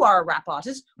 when you are a rap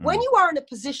artist, when you are in a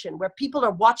position where people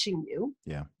are watching you,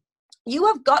 you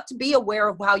have got to be aware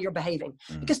of how you're behaving,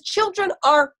 because children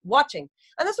are watching.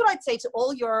 And that's what I'd say to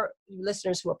all your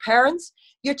listeners who are parents.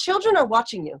 Your children are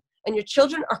watching you, and your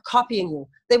children are copying you.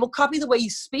 They will copy the way you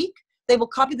speak. They will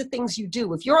copy the things you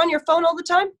do. If you're on your phone all the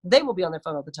time, they will be on their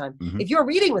phone all the time. If you're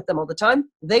reading with them all the time,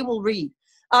 they will read.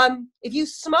 If you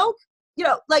smoke,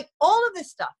 like all of this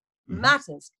stuff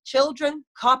matters. Children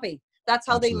copy. That's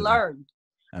how they learn.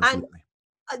 Absolutely.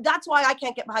 And that's why I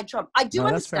can't get behind Trump. I do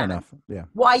understand that's fair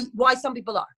enough. why some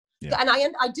people are. Yeah. And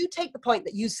I do take the point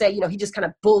that you say, he just kind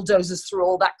of bulldozes through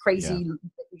all that crazy,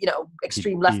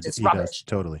 extreme leftist rubbish. Does,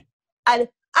 totally. And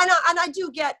I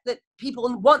do get that people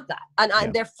want that,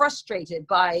 and they're frustrated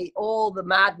by all the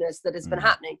madness that has been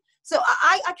happening. So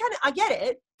I get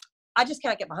it. I just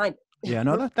can't get behind it. Yeah,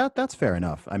 no, that's fair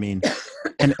enough. I mean,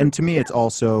 and to me, it's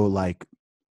also like,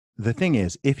 the thing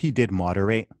is, if he did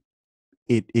moderate,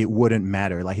 it wouldn't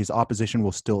matter. Like, his opposition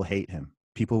will still hate him.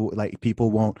 People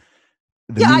won't.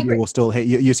 The media will still hate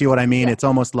you. You see what I mean? It's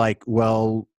almost like,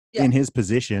 well, in his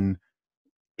position,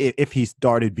 if he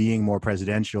started being more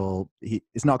presidential,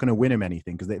 it's not going to win him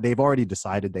anything, because they've already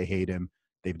decided they hate him.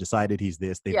 They've decided he's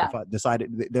this. They've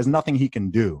decided there's nothing he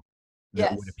can do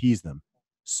that would appease them.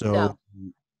 So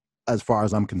as far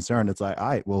as I'm concerned, it's like, all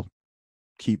right, we'll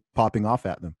keep popping off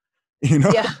at them.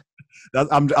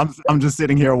 I'm just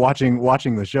sitting here watching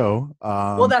the show.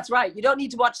 Well, that's right. You don't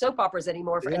need to watch soap operas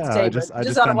anymore for entertainment. I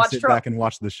just kind of sit back and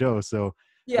watch the show. So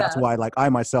that's why, like, I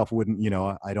myself wouldn't,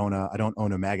 I don't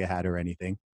own a MAGA hat or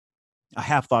anything.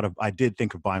 I did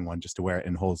think of buying one just to wear it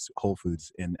in Whole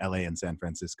Foods in LA and San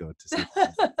Francisco to see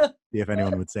if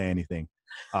anyone would say anything.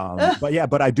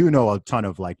 But I do know a ton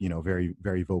of, like, very,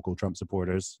 very vocal Trump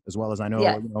supporters, as well as I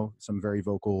know, some very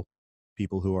vocal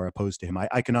people who are opposed to him.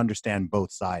 I can understand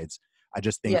both sides. I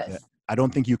just think that I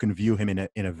don't think you can view him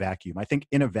in a vacuum. I think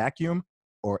in a vacuum,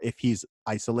 or if he's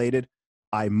isolated,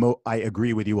 I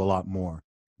agree with you a lot more.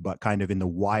 But kind of in the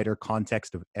wider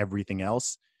context of everything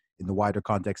else, in the wider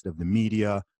context of the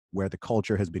media, where the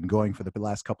culture has been going for the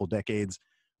last couple decades,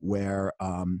 where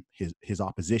his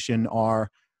opposition are,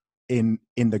 in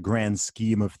the grand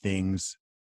scheme of things,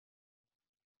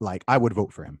 like I would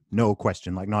vote for him, no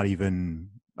question. Like not even,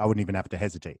 I wouldn't even have to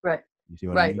hesitate. Right. You see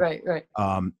what I mean? Right.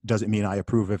 Does it mean I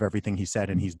approve of everything he said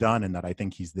and he's done, and that I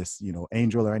think he's this, you know,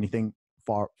 angel or anything?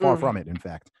 Far from it, in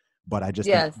fact. But I just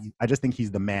think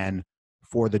he's the man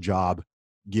for the job,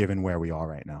 given where we are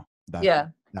right now.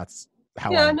 That's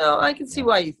how. Yeah, no, I can see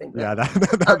why you think that. Yeah, I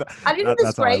think it's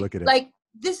that's how I great. look at it. Like,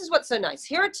 this is what's so nice.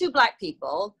 Here are two Black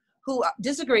people who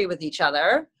disagree with each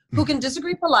other, who can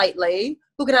disagree politely,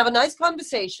 who can have a nice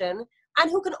conversation,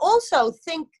 and who can also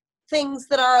think things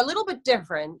that are a little bit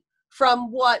different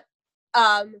from what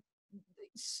the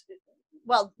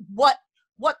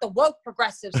woke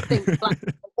progressives think Black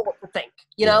people think,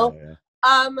 you know? Yeah.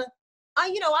 And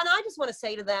I just want to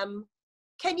say to them,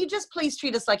 can you just please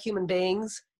treat us like human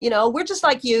beings? You know, we're just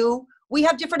like you. We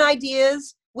have different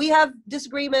ideas. We have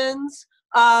disagreements.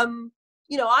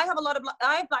 You know, I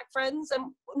have Black friends,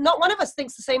 and not one of us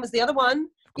thinks the same as the other one.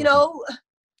 You know,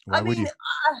 I mean,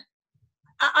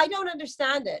 I don't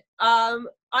understand it.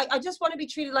 I just want to be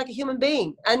treated like a human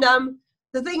being. And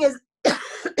the thing is,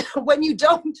 when you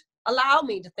don't allow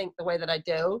me to think the way that I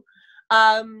do,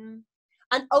 and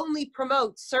only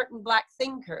promote certain Black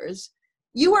thinkers,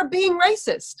 you are being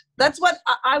racist. That's what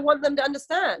I want them to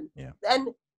understand. Yeah. And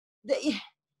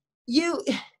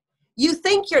you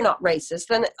think you're not racist,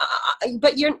 and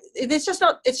but it's just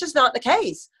not the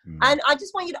case. And I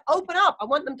just want you to open up. I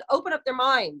want them to open up their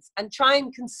minds and try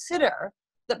and consider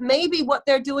that maybe what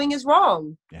they're doing is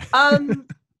wrong. Yeah.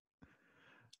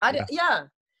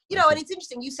 You know, and it's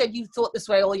interesting. You said you thought this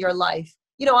way all your life.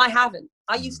 You know, I haven't.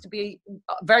 I used to be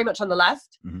very much on the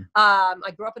left.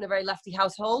 I grew up in a very lefty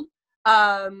household.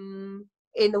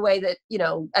 In the way that, you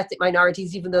know, ethnic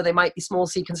minorities, even though they might be small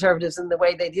c conservatives in the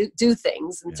way they do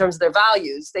things in terms of their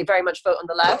values, they very much vote on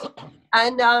the left.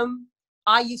 And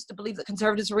I used to believe that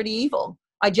conservatives were really evil.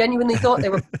 I genuinely thought they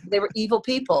were evil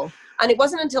people. And it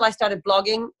wasn't until I started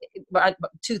blogging,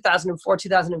 2004,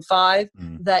 2005,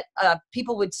 that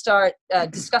people would start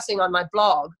discussing on my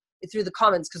blog through the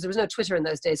comments, because there was no Twitter in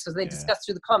those days, so they discussed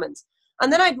through the comments.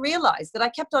 And then I'd realized that I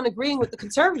kept on agreeing with the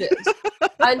conservatives.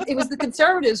 And it was the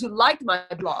conservatives who liked my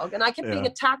blog, and I kept being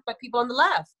attacked by people on the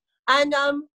left. And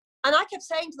I kept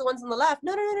saying to the ones on the left,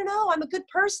 no, I'm a good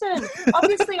person.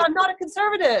 Obviously, I'm not a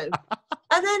conservative.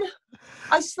 And then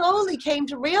I slowly came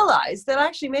to realize that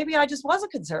actually maybe I just was a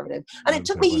conservative. And it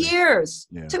took me years.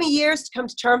 It took me years to come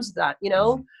to terms with that, you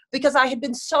know, because I had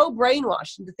been so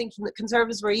brainwashed into thinking that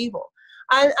conservatives were evil.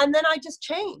 And then I just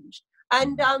changed.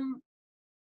 And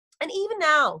even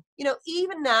now, you know,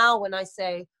 even now when I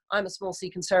say I'm a small c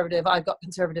conservative, I've got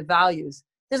conservative values,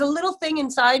 there's a little thing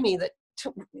inside me that,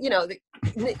 you know,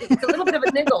 it's a little bit of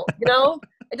a niggle, you know?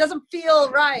 It doesn't feel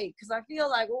right, because I feel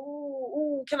like,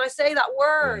 ooh, can I say that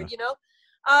word, you know?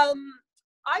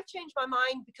 I've changed my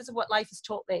mind because of what life has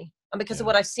taught me, and because of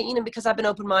what I've seen, and because I've been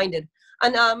open-minded.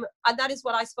 And that is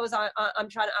what I suppose I'm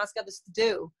trying to ask others to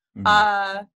do.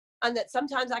 And that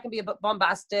sometimes I can be a bit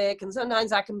bombastic, and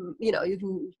sometimes I can, you know,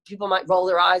 people might roll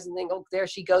their eyes and think, oh, there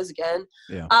she goes again.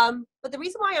 But the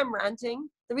reason why I'm ranting,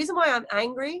 the reason why I'm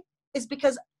angry, is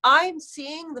because I'm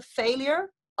seeing the failure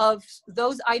of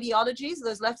those ideologies,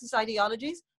 those leftist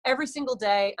ideologies, every single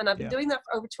day. And I've been doing that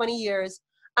for over 20 years.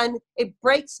 And it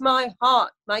breaks my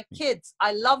heart. My kids,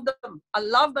 I love them. I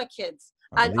love my kids.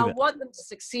 And I want them to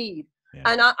succeed.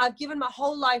 And I've given my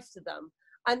whole life to them.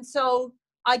 And so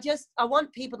I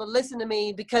want people to listen to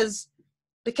me because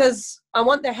I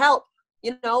want their help.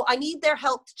 You know, I need their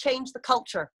help to change the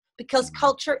culture, because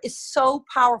culture is so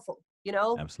powerful, you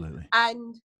know? Absolutely.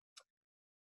 And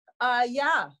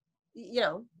you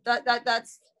know,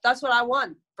 that's what I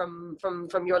want from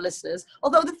your listeners.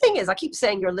 Although the thing is, I keep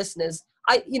saying your listeners,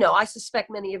 I suspect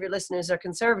many of your listeners are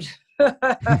conservative.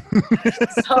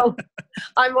 So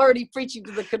I'm already preaching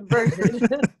to the converted.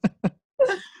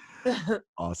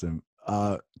 Awesome.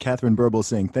 Katharine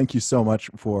Birbalsingh, thank you so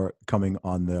much for coming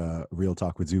on the Real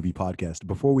Talk with Zuby podcast.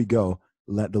 Before we go,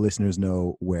 let the listeners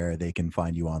know where they can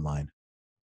find you online.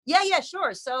 Yeah,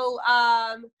 sure. So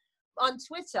on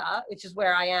Twitter, which is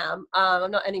where I am,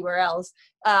 I'm not anywhere else.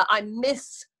 I'm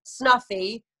Miss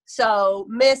Snuffy. So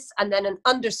Miss and then an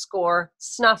underscore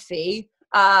Snuffy.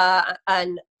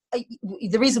 And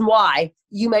the reason why,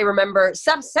 you may remember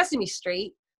Sesame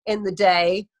Street in the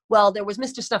day. Well, there was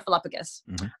Mr. Snuffleupagus.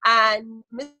 And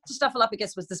Mr.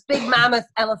 Snuffleupagus was this big mammoth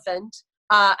elephant,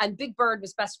 and Big Bird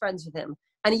was best friends with him.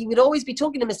 And he would always be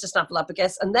talking to Mr.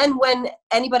 Snuffleupagus. And then when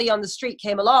anybody on the street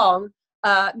came along,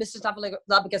 Mr.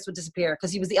 Snuffleupagus would disappear,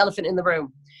 because he was the elephant in the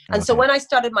room. And so when I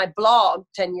started my blog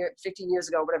 15 years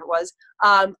ago, whatever it was,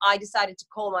 I decided to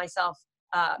call myself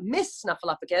Miss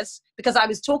Snuffleupagus because I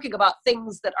was talking about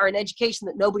things that are in education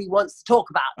that nobody wants to talk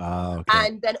about. Okay.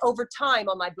 And then over time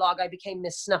on my blog, I became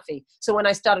Miss Snuffy. So when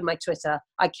I started my Twitter,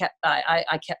 I kept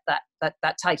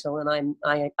that title, and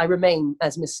I remain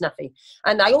as Miss Snuffy.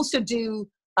 And I also do,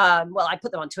 well, I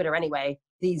put them on Twitter anyway.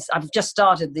 I've just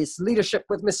started this Leadership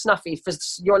with Miss Snuffy for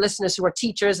your listeners who are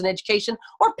teachers in education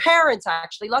or parents,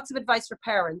 actually. Lots of advice for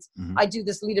parents. Mm-hmm. I do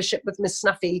this Leadership with Miss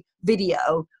Snuffy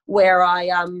video where I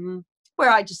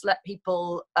just let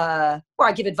people, where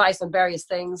I give advice on various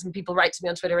things, and people write to me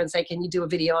on Twitter and say, can you do a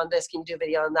video on this? Can you do a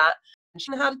video on that?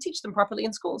 And how to teach them properly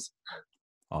in schools.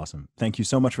 Awesome. Thank you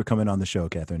so much for coming on the show,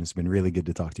 Katharine. It's been really good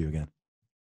to talk to you again.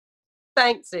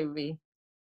 Thanks, Zuby.